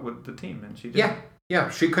fought with the team, and she did. Yeah,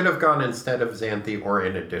 she could have gone instead of Xanthi or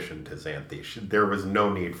in addition to Xanthi. There was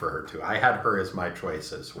no need for her to. I had her as my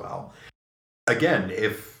choice as well. Again,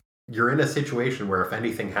 if you're in a situation where if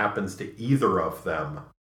anything happens to either of them,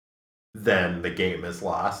 then the game is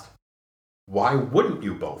lost, why wouldn't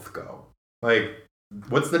you both go? Like,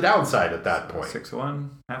 what's the downside at that point? 6 of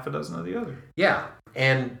one, half a dozen of the other. Yeah,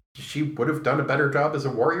 and she would have done a better job as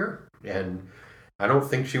a warrior, and I don't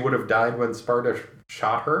think she would have died when Sparta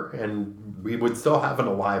shot her, and we would still have an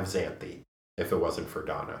alive Xanthi if it wasn't for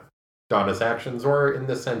Donna. Donna's actions, or in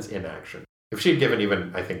this sense, inaction. If she'd given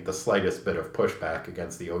even, I think, the slightest bit of pushback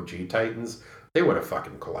against the OG Titans, they would have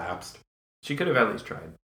fucking collapsed. She could have at least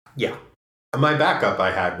tried. Yeah. My backup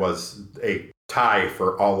I had was a tie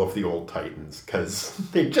for all of the old Titans, because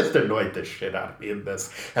they just annoyed the shit out of me in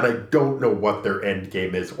this, and I don't know what their end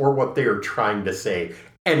game is, or what they are trying to say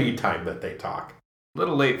anytime that they talk. A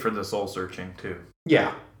little late for the soul searching, too.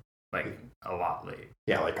 Yeah. Like, a lot late.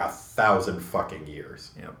 Yeah, like 1,000 fucking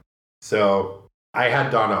years. Yep. So, I had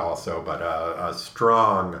Donna also, but a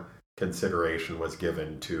strong consideration was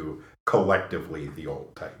given to collectively the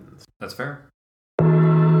old Titans. That's fair.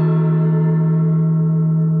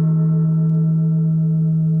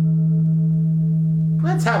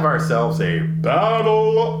 Let's have ourselves a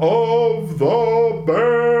Battle of the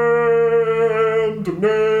Band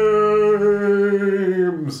Names.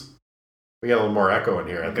 We got a little more echo in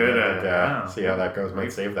here. Good. See how that goes.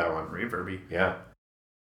 Might save that one. Reverby. Yeah.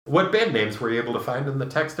 What band names were you able to find in the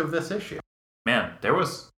text of this issue? Man, there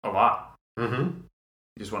was a lot. Mm-hmm. You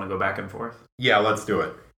just want to go back and forth? Yeah, let's do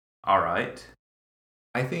it. All right.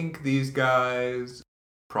 I think these guys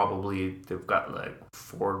they've got like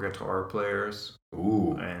 4 guitar players.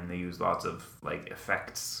 Ooh. And they use lots of like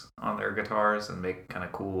effects on their guitars and make kind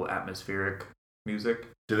of cool atmospheric music.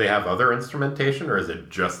 Do they have other instrumentation, or is it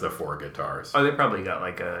just the 4 guitars? Oh, they probably got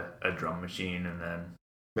like a drum machine, and then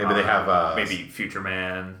Maybe they have maybe Future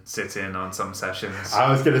Man sits in on some sessions. I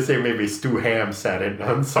was gonna say maybe Stu Ham sat in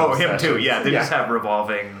on some. Oh, him sessions. too. Yeah, they just have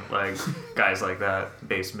revolving like guys like that,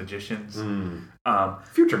 bass magicians.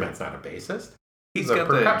 Future Man's not a bassist. He's a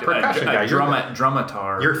got percussion guy.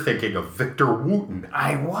 drumatar. You're thinking of Victor Wooten.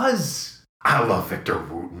 I was. I love Victor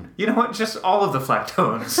Wooten. You know what? Just all of the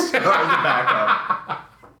Flectones are the backup.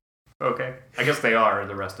 Okay. I guess they are.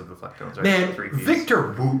 The rest of the Flectones are Man, 3-piece.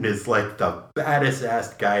 Victor Wooten is like the baddest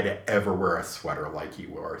ass guy to ever wear a sweater like he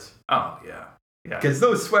wears. Oh, yeah. Yeah. Because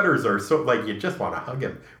those sweaters are so, like, you just want to hug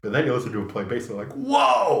him. But then you listen to him play bass and you're like,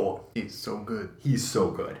 whoa! He's so good. He's so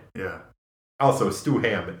good. Yeah. Also, Stu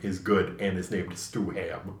Ham is good and is named Stu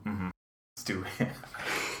Ham. Mm-hmm. Stu Ham.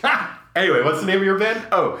 Anyway, what's the name of your band?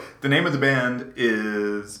 Oh, the name of the band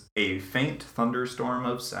is A Faint Thunderstorm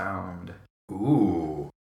of Sound. Ooh.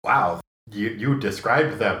 Wow. You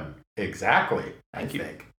described them exactly, Thank you.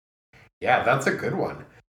 think. Yeah, that's a good one.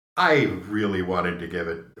 I really wanted to give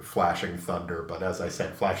it Flashing Thunder, but as I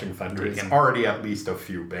said, Flashing Thunder is already at least a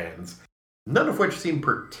few bands, none of which seem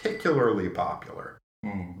particularly popular.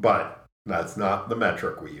 But that's not the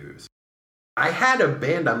metric we use. I had a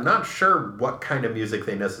band, I'm not sure what kind of music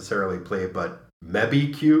they necessarily play, but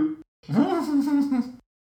Maybe Cute.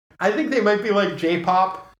 I think they might be like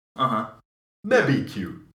J-pop. Uh-huh. Maybe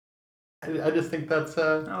Cute. I just think that's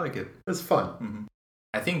I like it. It's fun. Mm-hmm.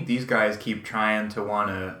 I think these guys keep trying to want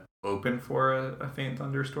to open for a Faint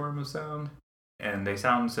Thunderstorm of Sound, and they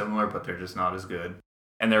sound similar, but they're just not as good.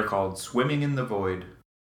 And they're called Swimming in the Void.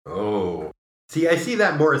 Oh. See, I see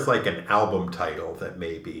that more as like an album title that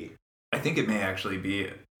may be. I think it may actually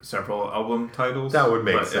be several album titles. That would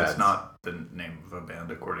make but sense. It's not the name of a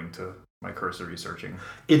band according to my cursory searching.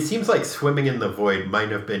 It seems like Swimming in the Void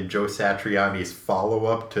might have been Joe Satriani's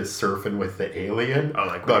follow-up to Surfing with the Alien,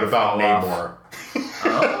 but about Namor.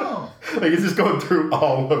 Oh. Like he's just going through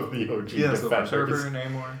all of the OG Defenders. Surfer,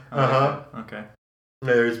 Namor. Uh-huh. Okay.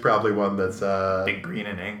 There's probably one that's Big Green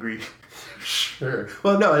and Angry. Sure.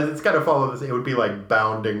 Well, no, it's got to follow this. It would be like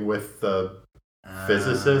Bounding with the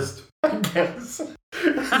Physicist, I guess.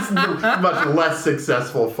 It's a much less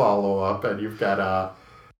successful follow-up, and you've got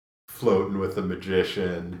Floating with the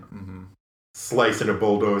Magician, Slicing a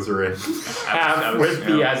Bulldozer in half with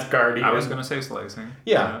the Asgardian. I was going to say Slicing.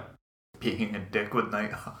 Yeah. Being a dick with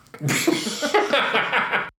Nighthawk.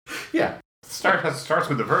 Yeah. Starts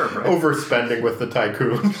with the verb, right? Overspending with the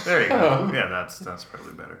Tycoon. There you go. Yeah, that's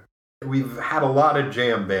probably better. We've had a lot of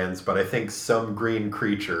jam bands, but I think Some Green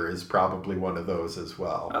Creature is probably one of those as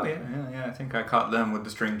well. Oh, yeah. I think I caught them with the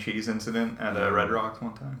string cheese incident at Red Rocks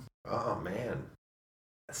one time. Oh, man.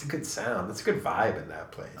 That's a good sound. That's a good vibe in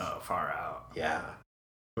that place. Oh, far out. Yeah.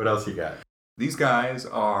 What else you got? These guys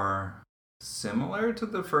are similar to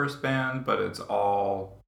the first band, but it's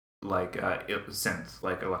all like synth,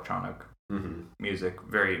 like electronic music.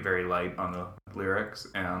 Very, very light on the lyrics,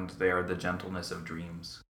 and they are the Gentleness of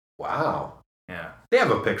Dreams. Wow. Yeah. They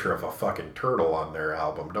have a picture of a fucking turtle on their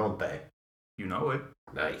album, don't they? You know it.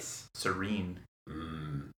 Nice. Serene.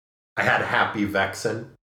 I had Happy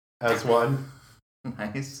Vexen as one.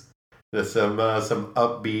 Nice. There's some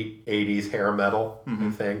upbeat 80s hair metal,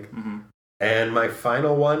 I think. And my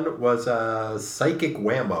final one was Psychic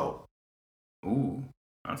Whammo. Ooh,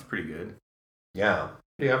 that's pretty good. Yeah.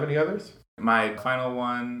 Do you have any others? My final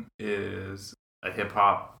one is a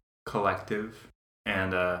hip-hop collective.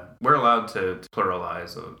 And we're allowed to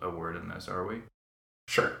pluralize a word in this, are we?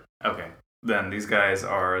 Sure. Okay. Then these guys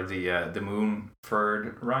are the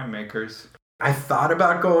Moonford Rhyme Makers. I thought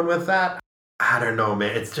about going with that. I don't know,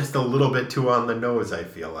 man. It's just a little bit too on the nose, I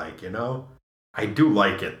feel like, you know? I do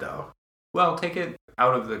like it, though. Well, take it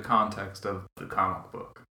out of the context of the comic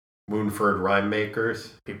book. Moonford Rhyme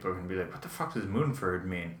Makers. People are going to be like, what the fuck does Moonford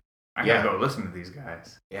mean? I gotta go listen to these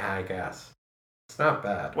guys. Yeah, I guess. It's not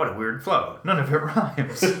bad. What a weird flow. None of it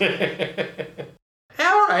rhymes.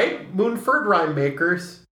 All right. Moonford Rhyme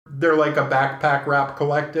Makers. They're like a backpack rap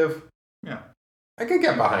collective. Yeah. I could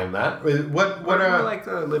get behind that. What like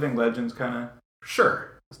the Living Legends kind of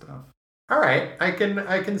sure stuff. All right. I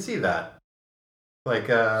can see that. Like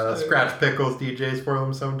Scratch Pickles DJs for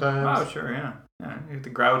them sometimes. Oh, sure, yeah. Yeah, you have the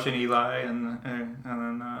Grouch and Eli and then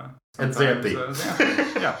and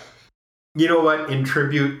Xanthi. Yeah. You know what? In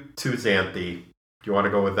tribute to Xanthi, do you want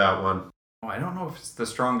to go with that one? Oh, I don't know if it's the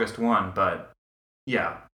strongest one, but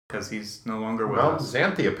yeah, because he's no longer with Well, us.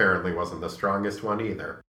 Xanthi apparently wasn't the strongest one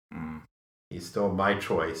either. Mm. He's still my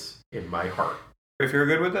choice in my heart. If you're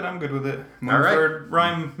good with it, I'm good with it. All right. Moonford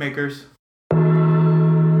rhyme makers.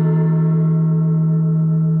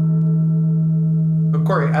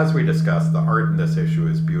 Corey, as we discussed, the art in this issue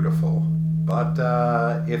is beautiful. But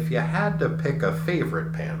if you had to pick a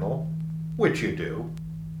favorite panel, which you do,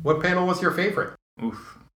 what panel was your favorite?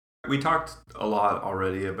 Oof. We talked a lot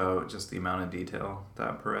already about just the amount of detail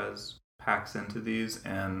that Perez packs into these,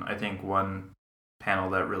 and I think one panel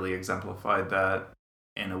that really exemplified that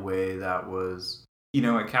in a way that was,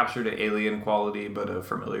 it captured an alien quality, but a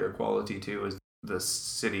familiar quality too, is the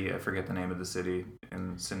city. I forget the name of the city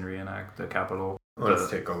in Sinrianak, the capital.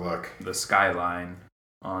 Let's take a look. The skyline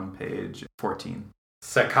on page 14.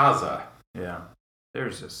 Sekaza. Yeah.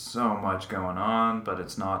 There's just so much going on, but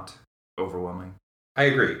it's not overwhelming. I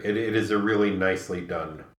agree. It is a really nicely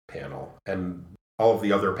done panel. And all of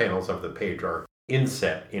the other panels of the page are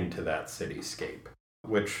inset into that cityscape,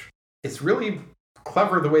 which is really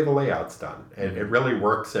clever the way the layout's done. It really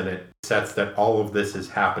works, and it sets that all of this is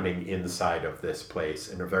happening inside of this place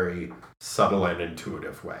in a very subtle and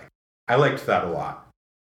intuitive way. I liked that a lot.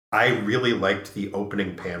 I really liked the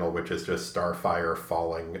opening panel, which is just Starfire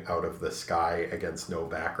falling out of the sky against no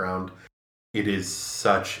background. It is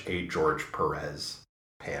such a George Perez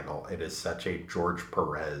panel. It is such a George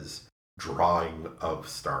Perez drawing of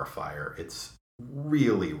Starfire. It's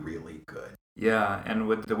really, really good. Yeah, and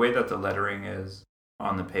with the way that the lettering is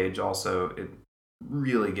on the page also, it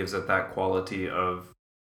really gives it that quality of...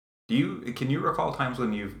 Can you recall times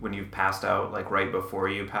when you've passed out, like right before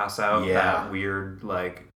you pass out? Yeah. That weird,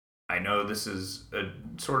 like, I know this is a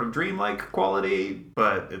sort of dreamlike quality,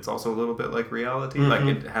 but it's also a little bit like reality. Mm-hmm. Like,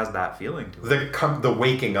 it has that feeling to it. The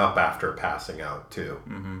waking up after passing out, too.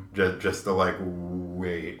 Mm-hmm. Just the like,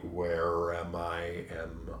 wait, where am I?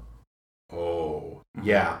 Oh.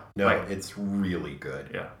 Yeah. No, Like, it's really good.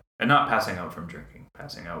 Yeah. And not passing out from drinking.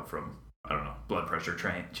 Passing out from, I don't know, blood pressure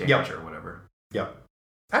change Yep. or whatever. Yep.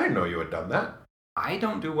 I didn't know you had done that. I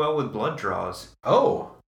don't do well with blood draws.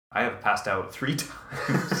 Oh. I have passed out 3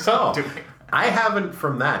 times. So, doing I haven't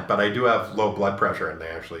from that, but I do have low blood pressure, and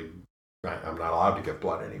I'm not allowed to give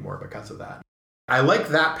blood anymore because of that. I like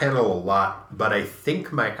that panel a lot, but I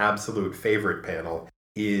think my absolute favorite panel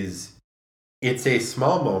is, it's a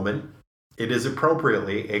small moment. It is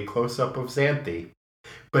appropriately a close-up of Xanthi,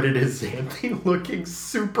 but it is Xanthi looking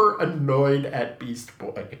super annoyed at Beast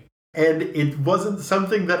Boy. And it wasn't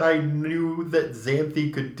something that I knew that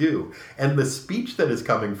Xanthi could do. And the speech that is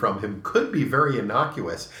coming from him could be very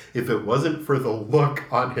innocuous if it wasn't for the look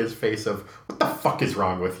on his face of, what the fuck is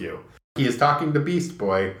wrong with you? He is talking to Beast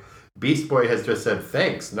Boy. Beast Boy has just said,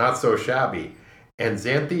 thanks, not so shabby. And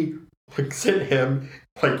Xanthi looks at him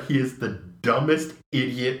like he is the dumbest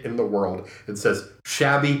idiot in the world and says,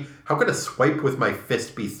 shabby? How could a swipe with my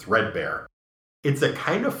fist be threadbare? It's a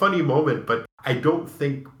kind of funny moment, but I don't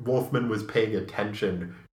think Wolfman was paying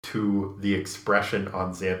attention to the expression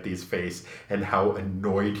on Xanthi's face and how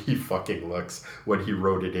annoyed he fucking looks when he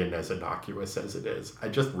wrote it in as innocuous as it is. I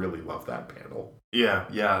just really love that panel. Yeah,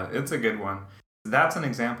 it's a good one. That's an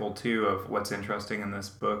example, too, of what's interesting in this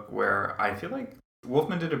book, where I feel like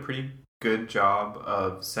Wolfman did a pretty good job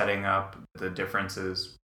of setting up the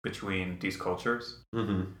differences between these cultures.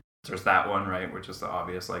 Mm-hmm. There's that one, right, which is the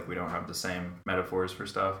obvious, like, we don't have the same metaphors for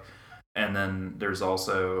stuff. And then there's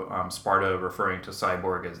also Sparta referring to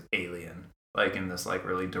Cyborg as alien, like in this like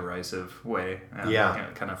really derisive way. And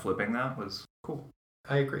kind of flipping that was cool.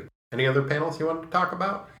 I agree. Any other panels you wanted to talk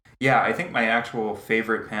about? Yeah, I think my actual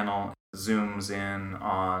favorite panel zooms in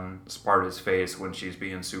on Sparta's face when she's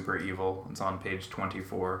being super evil. It's on page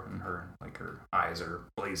 24, and her eyes are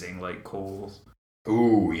blazing like coals.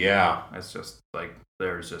 Ooh, yeah. It's just like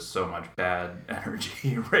there's just so much bad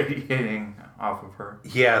energy radiating off of her.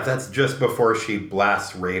 Yeah, that's just before she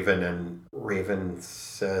blasts Raven, and Raven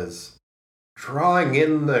says, drawing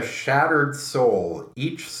in the shattered soul,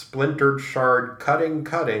 each splintered shard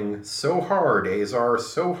cutting, so hard, Azar,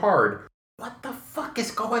 so hard. What the fuck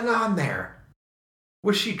is going on there?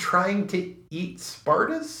 Was she trying to eat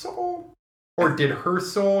Sparta's soul? Or did her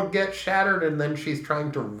soul get shattered and then she's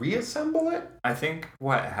trying to reassemble it? I think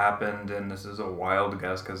what happened, and this is a wild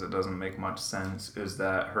guess because it doesn't make much sense, is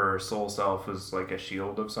that her soul self is like a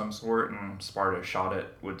shield of some sort, and Sparta shot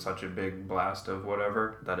it with such a big blast of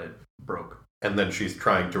whatever that it broke. And then she's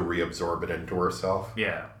trying to reabsorb it into herself?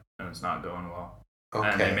 Yeah, and it's not going well. Okay.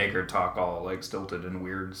 And they make her talk all like stilted and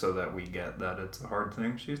weird so that we get that it's a hard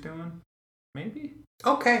thing she's doing. Maybe?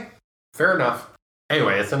 Okay. Fair enough.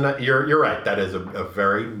 Anyway, you're right. That is a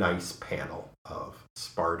very nice panel of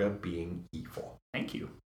Sparta being evil. Thank you.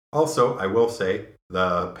 Also, I will say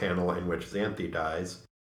the panel in which Xanthi dies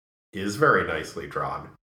is very nicely drawn,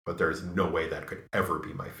 but there's no way that could ever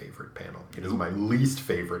be my favorite panel. It is my least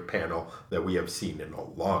favorite panel that we have seen in a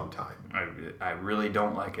long time. I really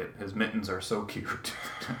don't like it. His mittens are so cute.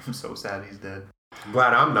 I'm so sad he's dead. I'm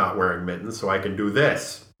glad I'm not wearing mittens so I can do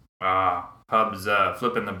this. Hub's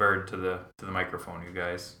flipping the bird to the microphone, you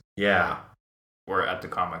guys. Yeah. Or at the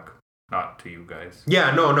comic, not to you guys.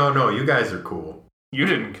 Yeah, no. You guys are cool. You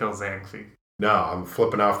didn't kill Xanthi. No, I'm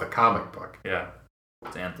flipping off the comic book. Yeah.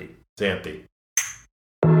 Xanthi. Xanthi.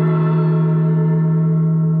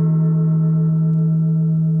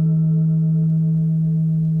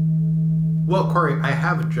 Well, Corey, I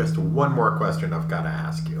have just one more question I've got to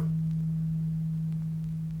ask you.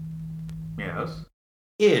 Yes?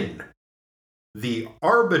 In the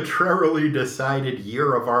arbitrarily decided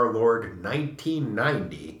year of our Lord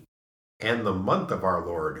 1990 and the month of our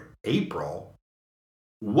Lord April,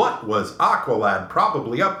 what was Aqualad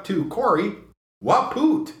probably up to, Corey?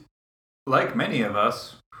 Wapoot? Like many of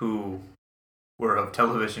us who were of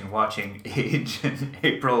television watching age in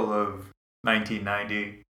April of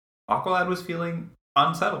 1990, Aqualad was feeling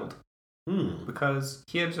unsettled because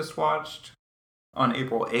he had just watched on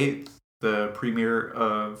April 8th the premiere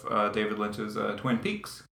of David Lynch's Twin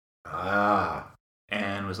Peaks.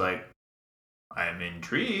 And was like, I'm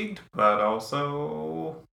intrigued, but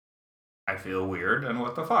also I feel weird and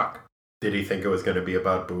what the fuck. Did he think it was going to be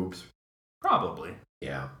about boobs? Probably.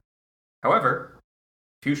 Yeah. However,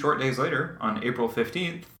 a few short days later, on April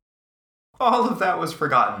 15th, all of that was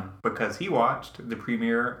forgotten because he watched the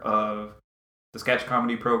premiere of the sketch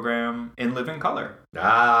comedy program In Living Color.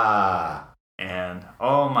 And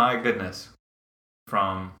oh my goodness,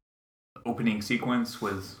 from the opening sequence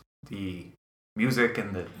with the music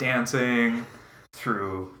and the dancing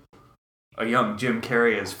through a young Jim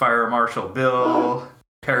Carrey as Fire Marshal Bill,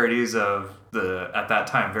 parodies of the, at that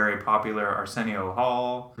time, very popular Arsenio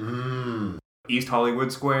Hall, East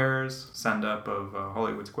Hollywood Squares, send-up of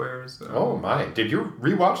Hollywood Squares. Oh my, did you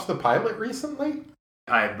rewatch the pilot recently?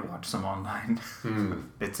 I had watched some online,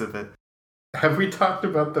 bits of it. Have we talked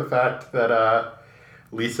about the fact that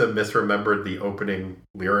Lisa misremembered the opening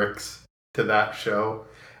lyrics to that show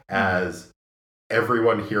as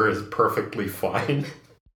everyone here is perfectly fine?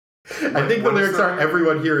 I think the lyrics are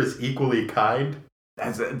everyone here is equally kind.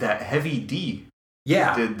 That's that Heavy D.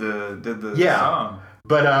 Yeah. Did the song.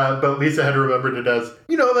 But Lisa had remembered it as,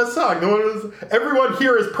 that song. The one was, everyone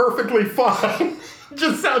here is perfectly fine.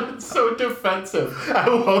 Just sounded so defensive. I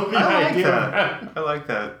love the idea. I like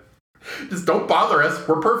that. Just don't bother us.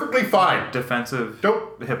 We're perfectly fine. Defensive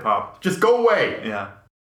hip hop. Just go away. Yeah.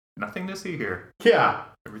 Nothing to see here. Yeah.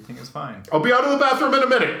 Everything is fine. I'll be out of the bathroom in a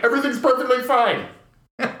minute. Everything's perfectly fine.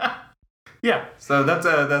 Yeah. So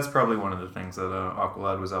that's probably one of the things that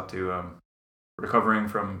Aqualad was up to, recovering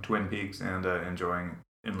from Twin Peaks and enjoying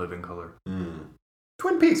In Living Color.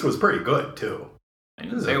 Twin Peaks was pretty good, too. I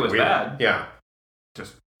didn't say it was bad. Yeah.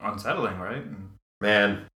 Just unsettling, right?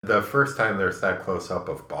 Man, the first time there's that close-up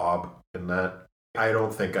of Bob in that, I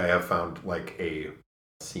don't think I have found, like, a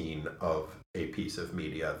scene of a piece of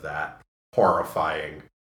media that horrifying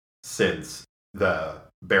since the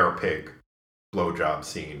bear pig blowjob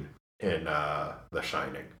scene in The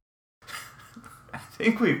Shining. I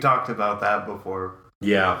think we've talked about that before.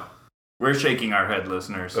 Yeah. We're shaking our head,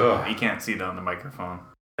 listeners. So you can't see it on the microphone.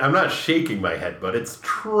 I'm not shaking my head, but it's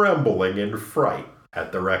trembling in fright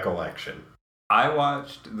at the recollection. I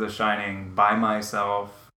watched The Shining by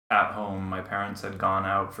myself at home. My parents had gone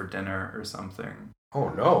out for dinner or something. Oh,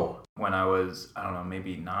 no. When I was, I don't know,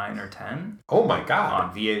 maybe 9 or 10. Oh, my God.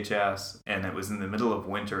 On VHS. And it was in the middle of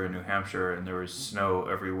winter in New Hampshire, and there was snow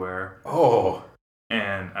everywhere. Oh.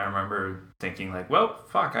 And I remember thinking, like, well,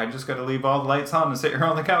 fuck, I just got to leave all the lights on and sit here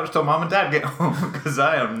on the couch till Mom and Dad get home, because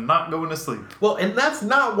I am not going to sleep. Well, and that's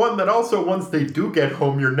not one that also, once they do get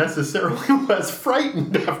home, you're necessarily less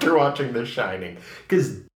frightened after watching The Shining.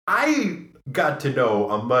 Because I got to know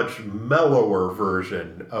a much mellower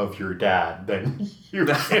version of your dad than you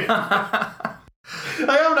did. I'm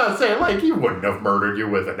not saying, like, he wouldn't have murdered you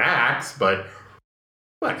with an axe, but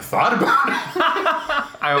I thought about it.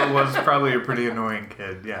 I was probably a pretty annoying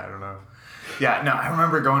kid. Yeah, I don't know. Yeah, no, I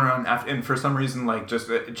remember going around and for some reason, like,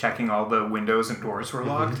 just checking all the windows and doors were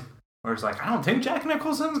locked. Where it's like, I don't think Jack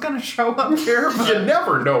Nicholson's going to show up here. But... You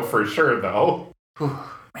never know for sure, though.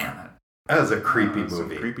 Man, that was a creepy movie.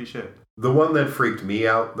 Some creepy shit. The one that freaked me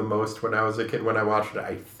out the most when I was a kid, when I watched it,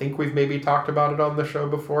 I think we've maybe talked about it on the show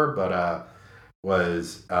before, but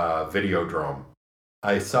was Videodrome.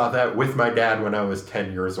 I saw that with my dad when I was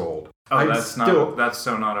 10 years old. Oh, that's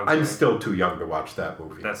so not okay. I'm still too young to watch that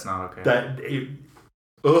movie. That's not okay.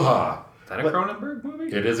 Ugh. Is that a Cronenberg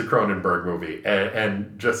movie? It is a Cronenberg movie.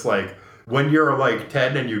 And just like, when you're like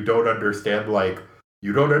 10 and you don't understand,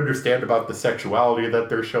 about the sexuality that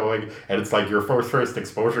they're showing, and it's like your first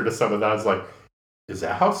exposure to some of that is like, is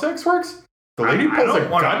that how sex works? The lady pulls a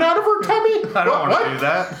gun out of her tummy? I don't want to do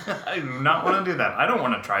that. I do not want to do that. I don't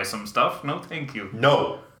want to try some stuff. No, thank you.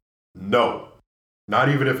 No. Not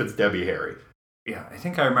even if it's Debbie Harry. Yeah, I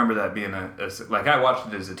think I remember that being like, I watched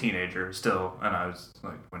it as a teenager still, and I was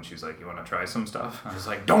like, when she's like, you want to try some stuff? I was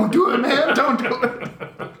like, don't do it, man, don't do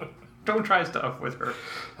it. Don't try stuff with her.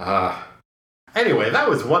 Anyway, that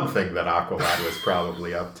was one thing that Aqualad was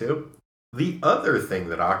probably up to. The other thing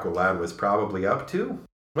that Aqualad was probably up to,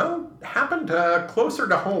 well, happened closer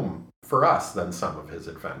to home for us than some of his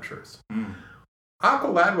adventures.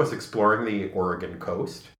 Aqualad was exploring the Oregon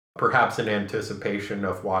coast, perhaps in anticipation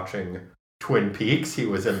of watching Twin Peaks. He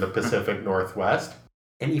was in the Pacific Northwest,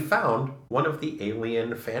 and he found one of the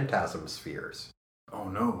alien phantasm spheres. Oh,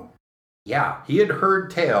 no. Yeah, he had heard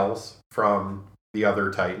tales from the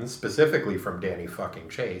other Titans, specifically from Danny fucking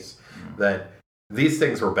Chase, that these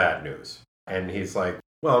things were bad news. And he's like,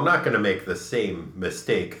 well, I'm not going to make the same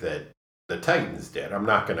mistake that the Titans did. I'm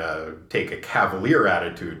not going to take a cavalier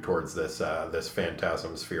attitude towards this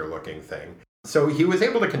phantasm sphere-looking thing. So he was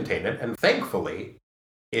able to contain it, and thankfully,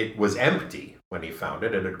 it was empty when he found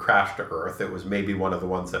it. It had crashed to Earth. It was maybe one of the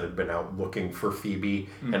ones that had been out looking for Phoebe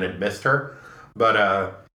and had missed her.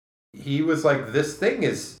 But he was like, this thing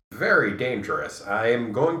is very dangerous. I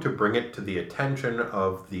am going to bring it to the attention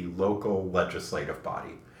of the local legislative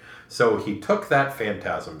body. So he took that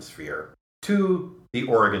phantasm sphere to the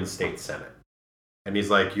Oregon State Senate. And he's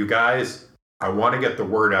like, you guys, I want to get the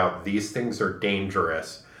word out. These things are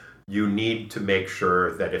dangerous. You need to make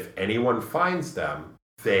sure that if anyone finds them,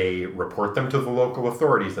 they report them to the local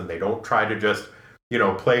authorities and they don't try to just,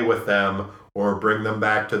 play with them or bring them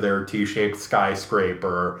back to their T-shaped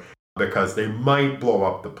skyscraper because they might blow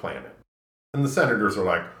up the planet. And the senators are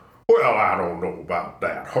like, well, I don't know about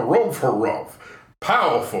that. Harumph.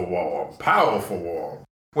 Powerful warm.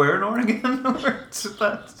 Where in Oregon? Where's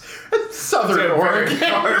that? Southern Oregon.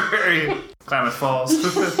 Very Klamath Falls.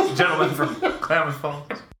 Gentleman from Klamath Falls.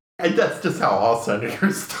 And that's just how all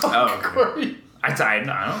senators talk. Oh, okay. I don't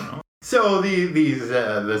know. So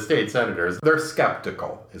the state senators, they're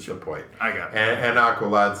skeptical, is the point. I got it. And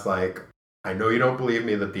Aqualad's like, I know you don't believe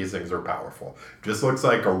me that these things are powerful. Just looks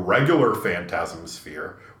like a regular phantasm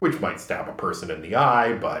sphere, which might stab a person in the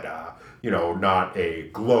eye, but, not a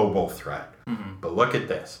global threat. Mm-hmm. But look at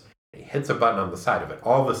this. He hits a button on the side of it.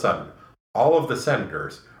 All of a sudden, all of the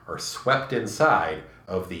senators are swept inside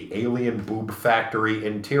of the alien boob factory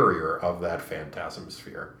interior of that phantasm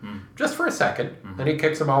sphere. Just for a second, and he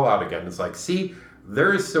kicks them all out again. It's like, see,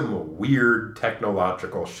 there's some weird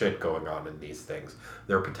technological shit going on in these things.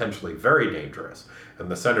 They're potentially very dangerous.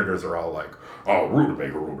 And the senators are all like, oh,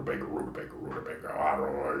 rutabaga. I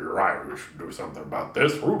don't know, you're right, we should do something about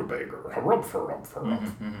this. Rutabaga,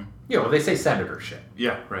 harumph. They say senator shit.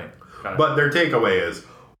 Yeah, right. But their takeaway is,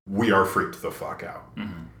 we are freaked the fuck out.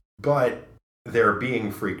 Mm-hmm. But their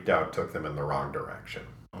being freaked out took them in the wrong direction.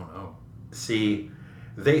 Oh, no. See,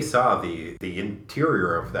 they saw the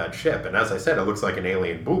interior of that ship, and as I said, it looks like an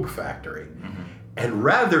alien boob factory. Mm-hmm. And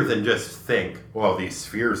rather than just think, well, these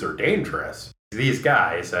spheres are dangerous, these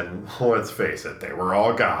guys, and let's face it, they were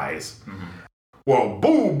all guys, well,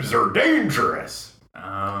 boobs are dangerous.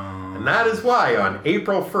 And that is why on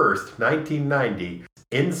April 1st, 1990,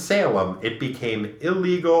 in Salem, it became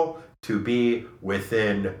illegal to be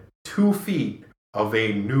within 2 feet of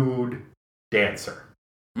a nude dancer.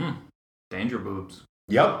 Danger boobs.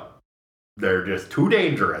 Yep. They're just too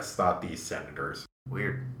dangerous, thought these senators.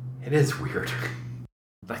 Weird. It is weird.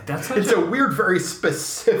 Like, it's a weird, very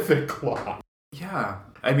specific law. Yeah.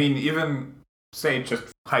 I mean, even, say, just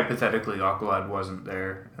hypothetically, Aqualad wasn't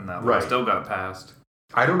there, and that law still got passed.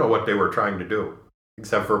 I don't know what they were trying to do,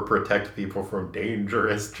 except for protect people from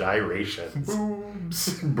dangerous gyrations.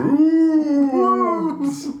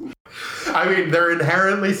 Boobs. I mean, they're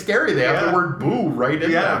inherently scary. They have the word boo right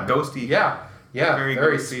in them. Ghosty. Yeah,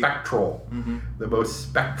 very spectral. Mm-hmm. The most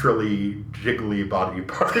spectrally jiggly body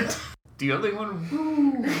part. The only one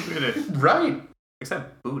woo in it. Right.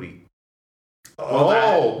 Except booty.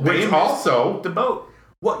 Which also... The boat.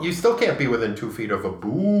 Well, you still can't be within 2 feet of a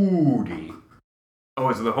booty. Oh,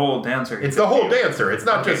 it's the whole dancer. It's the whole dancer. It's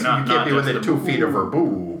not just you can't be within 2 feet of her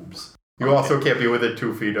boobs. You also can't be within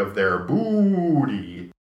 2 feet of their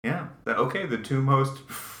booty. Yeah. The 2 most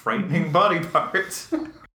frightening body parts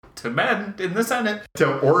to men in the Senate.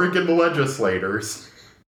 To Oregon legislators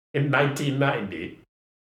in 1990.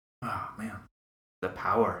 Oh, man. The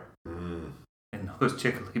power in those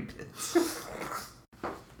jiggly bits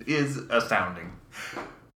is astounding.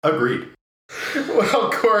 Agreed.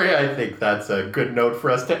 Well, Corey, I think that's a good note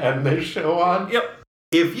for us to end this show on. Yep.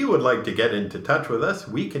 If you would like to get into touch with us,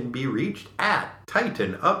 we can be reached at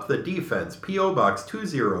Tighten Up the Defense, P.O. Box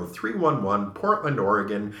 20311, Portland,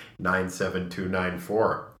 Oregon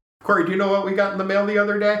 97294. Corey, do you know what we got in the mail the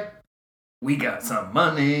other day? We got some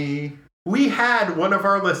money. We had one of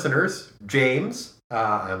our listeners, James,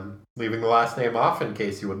 I'm leaving the last name off in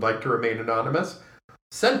case you would like to remain anonymous,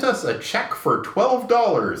 sent us a check for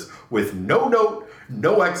 $12 with no note,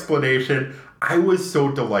 no explanation. I was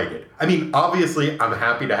so delighted. I mean, obviously, I'm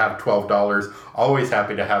happy to have $12. Always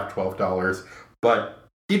happy to have $12. But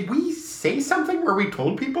did we say something where we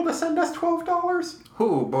told people to send us $12?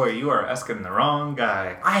 Oh, boy, you are asking the wrong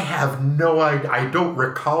guy. I have no idea. I don't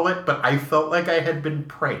recall it, but I felt like I had been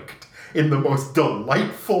pranked in the most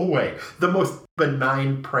delightful way. The most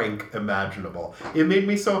benign prank imaginable. It made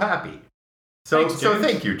me so happy. So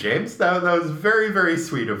thank you, James. That was very, very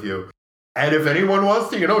sweet of you. And if anyone wants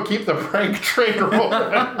to, keep the prank train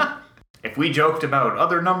rolling. If we joked about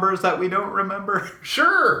other numbers that we don't remember.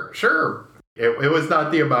 Sure. It was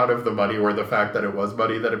not the amount of the money or the fact that it was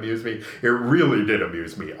money that amused me. It really did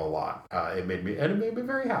amuse me a lot. It made me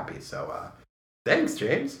very happy. So thanks,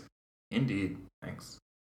 James. Indeed. Thanks.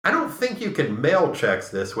 I don't think you can mail checks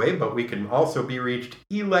this way, but we can also be reached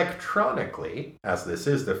electronically, as this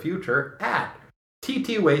is the future, at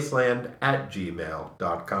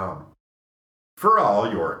ttwasteland@gmail.com. For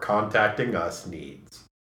all your contacting us needs.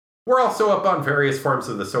 We're also up on various forms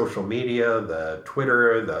of the social media, the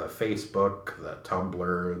Twitter, the Facebook, the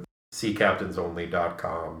Tumblr,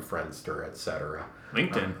 seacaptainsonly.com, Friendster, etc.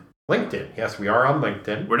 LinkedIn. LinkedIn. Yes, we are on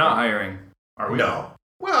LinkedIn. We're not hiring, are we? No.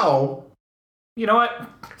 Well, you know what?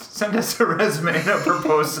 Send us a resume and a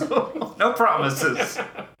proposal. No promises.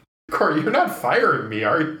 Corey, you're not firing me,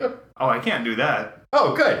 are you? Oh, I can't do that.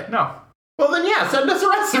 Oh, good. No. Well, then, yeah, send us a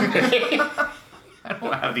resume. I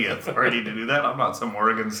don't have the authority to do that. I'm not some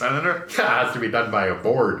Oregon senator. It has to be done by a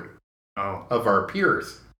board of our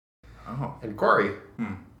peers. Oh. And Corey,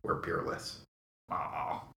 we're peerless.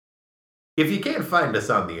 Oh. If you can't find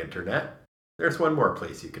us on the internet, there's one more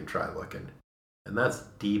place you can try looking. And that's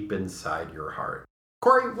deep inside your heart.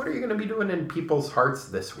 Corey, what are you going to be doing in people's hearts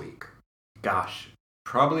this week? Gosh,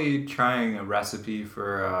 probably trying a recipe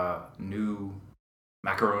for new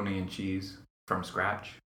macaroni and cheese from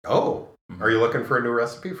scratch. Oh, are you looking for a new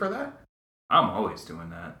recipe for that? I'm always doing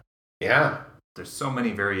that. Yeah. There's so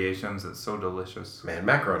many variations. It's so delicious. Man,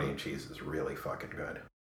 macaroni and cheese is really fucking good.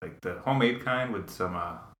 Like the homemade kind with some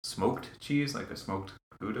smoked cheese, like a smoked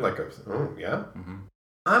Gouda. Yeah? Mm-hmm.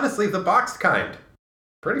 Honestly, the boxed kind.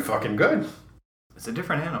 Pretty fucking good. It's a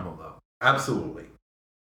different animal, though. Absolutely.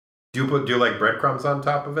 Do you like breadcrumbs on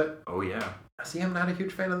top of it? Oh, yeah. See, I'm not a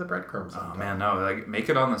huge fan of the breadcrumbs. Oh, man, no. Like, make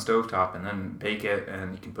it on the stovetop and then bake it,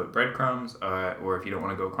 and you can put breadcrumbs, or if you don't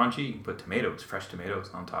want to go crunchy, you can put tomatoes, fresh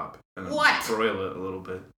tomatoes on top. And then broil it a little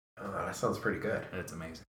bit. Oh, that sounds pretty good. It's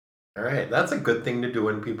amazing. All right, that's a good thing to do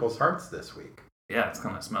in people's hearts this week. Yeah, it's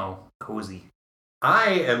going to smell cozy. I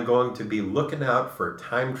am going to be looking out for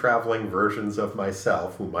time-traveling versions of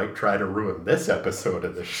myself who might try to ruin this episode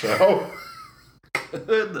of the show.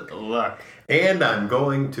 Good luck. And I'm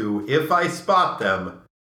going to, if I spot them,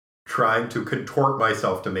 trying to contort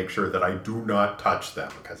myself to make sure that I do not touch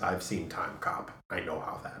them, because I've seen Time Cop. I know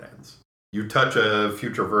how that ends. You touch a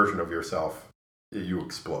future version of yourself, you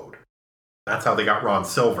explode. That's how they got Ron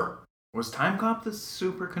Silver. Was Time Cop the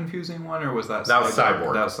super confusing one, or was that That was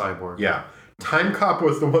Cyborg. That was Cyborg. Yeah. Time Cop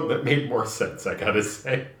was the one that made more sense, I gotta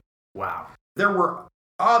say. Wow. There were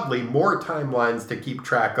oddly more timelines to keep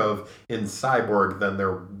track of in Cyborg than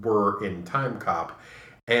there were in Time Cop.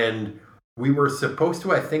 And we were supposed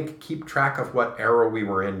to, I think, keep track of what era we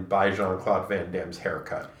were in by Jean-Claude Van Damme's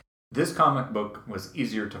haircut. This comic book was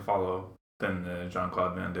easier to follow than the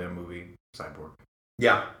Jean-Claude Van Damme movie, Cyborg.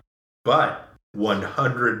 Yeah, but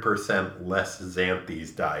 100% less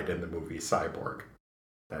Xanthis died in the movie Cyborg.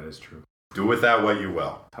 That is true. Do with that what you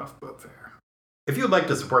will. Tough but fair. If you'd like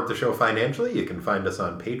to support the show financially, you can find us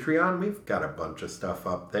on Patreon. We've got a bunch of stuff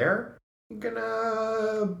up there. You can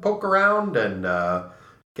poke around and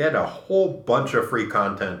get a whole bunch of free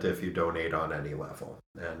content if you donate on any level.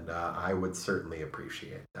 And I would certainly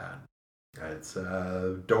appreciate that. It's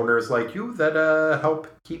donors like you that help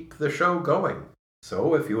keep the show going.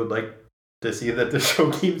 So if you would like to see that the show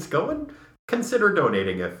keeps going, consider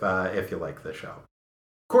donating if you like the show.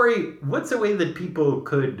 Corey, what's a way that people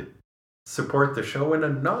could support the show in a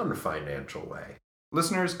non-financial way?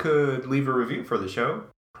 Listeners could leave a review for the show,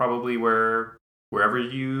 probably wherever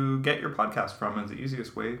you get your podcast from is the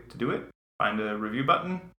easiest way to do it. find a review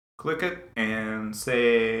button, click it, and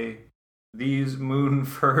say, these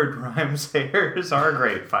moon-furred rhyme sayers are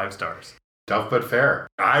great. 5 stars. Tough but fair.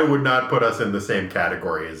 I would not put us in the same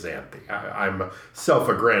category as Xanthi. I'm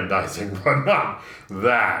self-aggrandizing, but not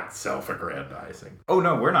that self-aggrandizing. Oh,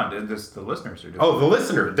 no, we're not. The listeners are doing Oh, the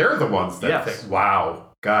listener. They're the ones that Yes. think, wow,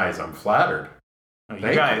 guys, I'm flattered. You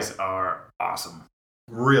Thank guys are awesome.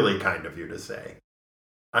 Really kind of you to say.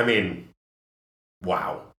 I mean,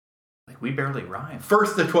 wow. Like, we barely rhyme.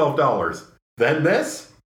 First the $12, then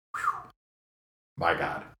this? Whew. My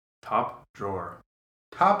God. Top drawer.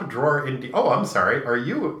 Top drawer indeed. Oh, I'm sorry. Are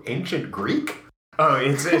you ancient Greek? Oh,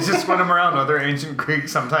 it's just when I'm around other ancient Greek,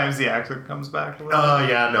 sometimes the accent comes back a little. Oh,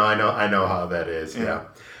 yeah, no, I know how that is, yeah.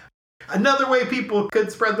 Another way people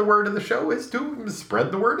could spread the word of the show is to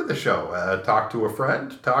spread the word of the show. Talk to a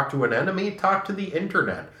friend, talk to an enemy, talk to the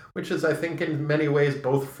internet, which is, I think, in many ways,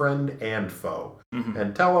 both friend and foe. Mm-hmm.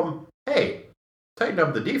 And tell them, hey, Tighten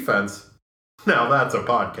Up the Defense. Now that's a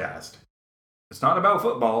podcast. It's not about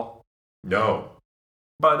football, No.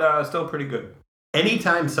 but still pretty good.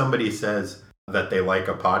 Anytime somebody says that they like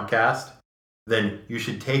a podcast, then you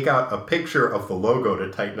should take out a picture of the logo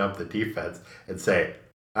to Tighten Up the Defense and say,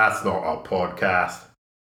 that's not a podcast.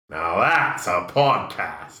 Now that's a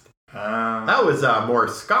podcast. That was more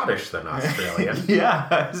Scottish than Australian.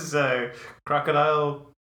 Yeah, it's crocodile.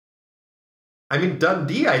 I mean,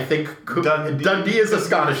 Dundee, I think. Dundee is a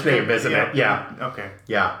Scottish name, isn't it? Yeah. Okay.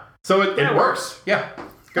 Yeah. So it It works. Yeah.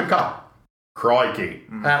 Good call. Crikey.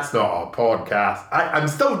 That's not a podcast.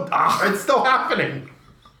 It's still happening.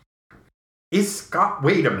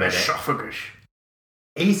 Wait a minute. Esophagus.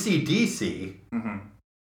 AC/DC Mm-hmm.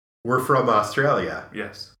 were from Australia,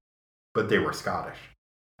 Yes. but they were Scottish.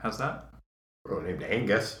 How's that? They were named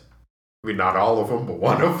Angus. I mean, not all of them, but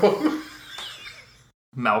one of them.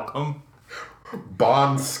 Malcolm.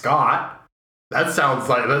 Bon Scott. That sounds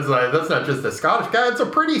like that's not just a Scottish guy, it's a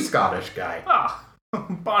pretty Scottish guy. Ah,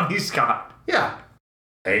 Bonnie Scott. Yeah.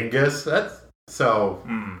 Angus, that's so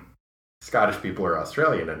Mm. Scottish people are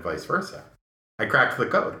Australian and vice versa. I cracked the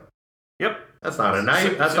code. Yep. That's not a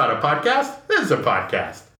night. That's not a podcast. This is a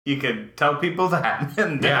podcast. You could tell people that,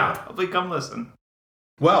 and they'll probably come listen.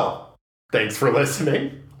 Well, thanks for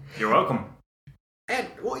listening. You're welcome. And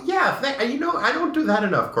well, yeah, I don't do that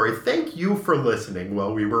enough, Corey. Thank you for listening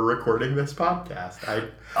while we were recording this podcast.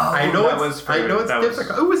 I know it's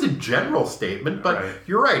difficult. It was a general statement, but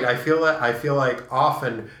You're right. I feel like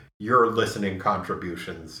often your listening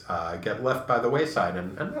contributions get left by the wayside,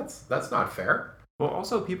 and that's not fair. Well,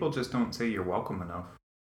 also people just don't say you're welcome enough.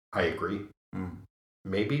 I agree. Mm.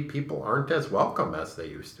 Maybe people aren't as welcome as they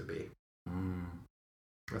used to be. Mm.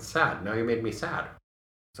 That's sad. Now you made me sad.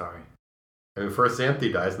 Sorry. I mean, first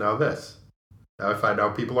Xanthi dies, now this. Now I find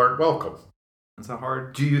out people aren't welcome. It's a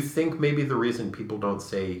hard... Do you think maybe the reason people don't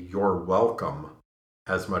say you're welcome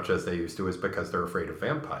as much as they used to is because they're afraid of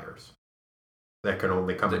vampires? That can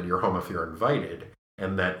only come into your home if you're invited,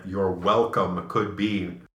 and that your welcome could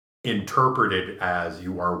be interpreted as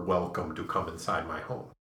you are welcome to come inside my home.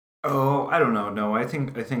 Oh, I don't know. No, I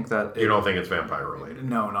think that... You don't think it's vampire related?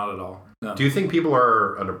 No, not at all. No. Do you think people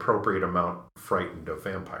are an appropriate amount frightened of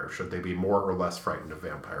vampires? Should they be more or less frightened of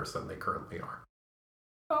vampires than they currently are?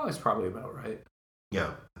 Oh, it's probably about right.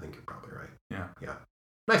 Yeah, I think you're probably right. Yeah. Yeah.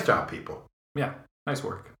 Nice job, people. Yeah, nice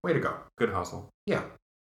work. Way to go. Good hustle. Yeah.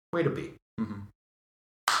 Way to be. Mm-hmm.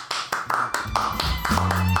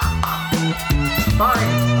 Bye.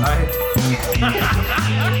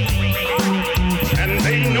 And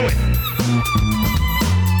they know it.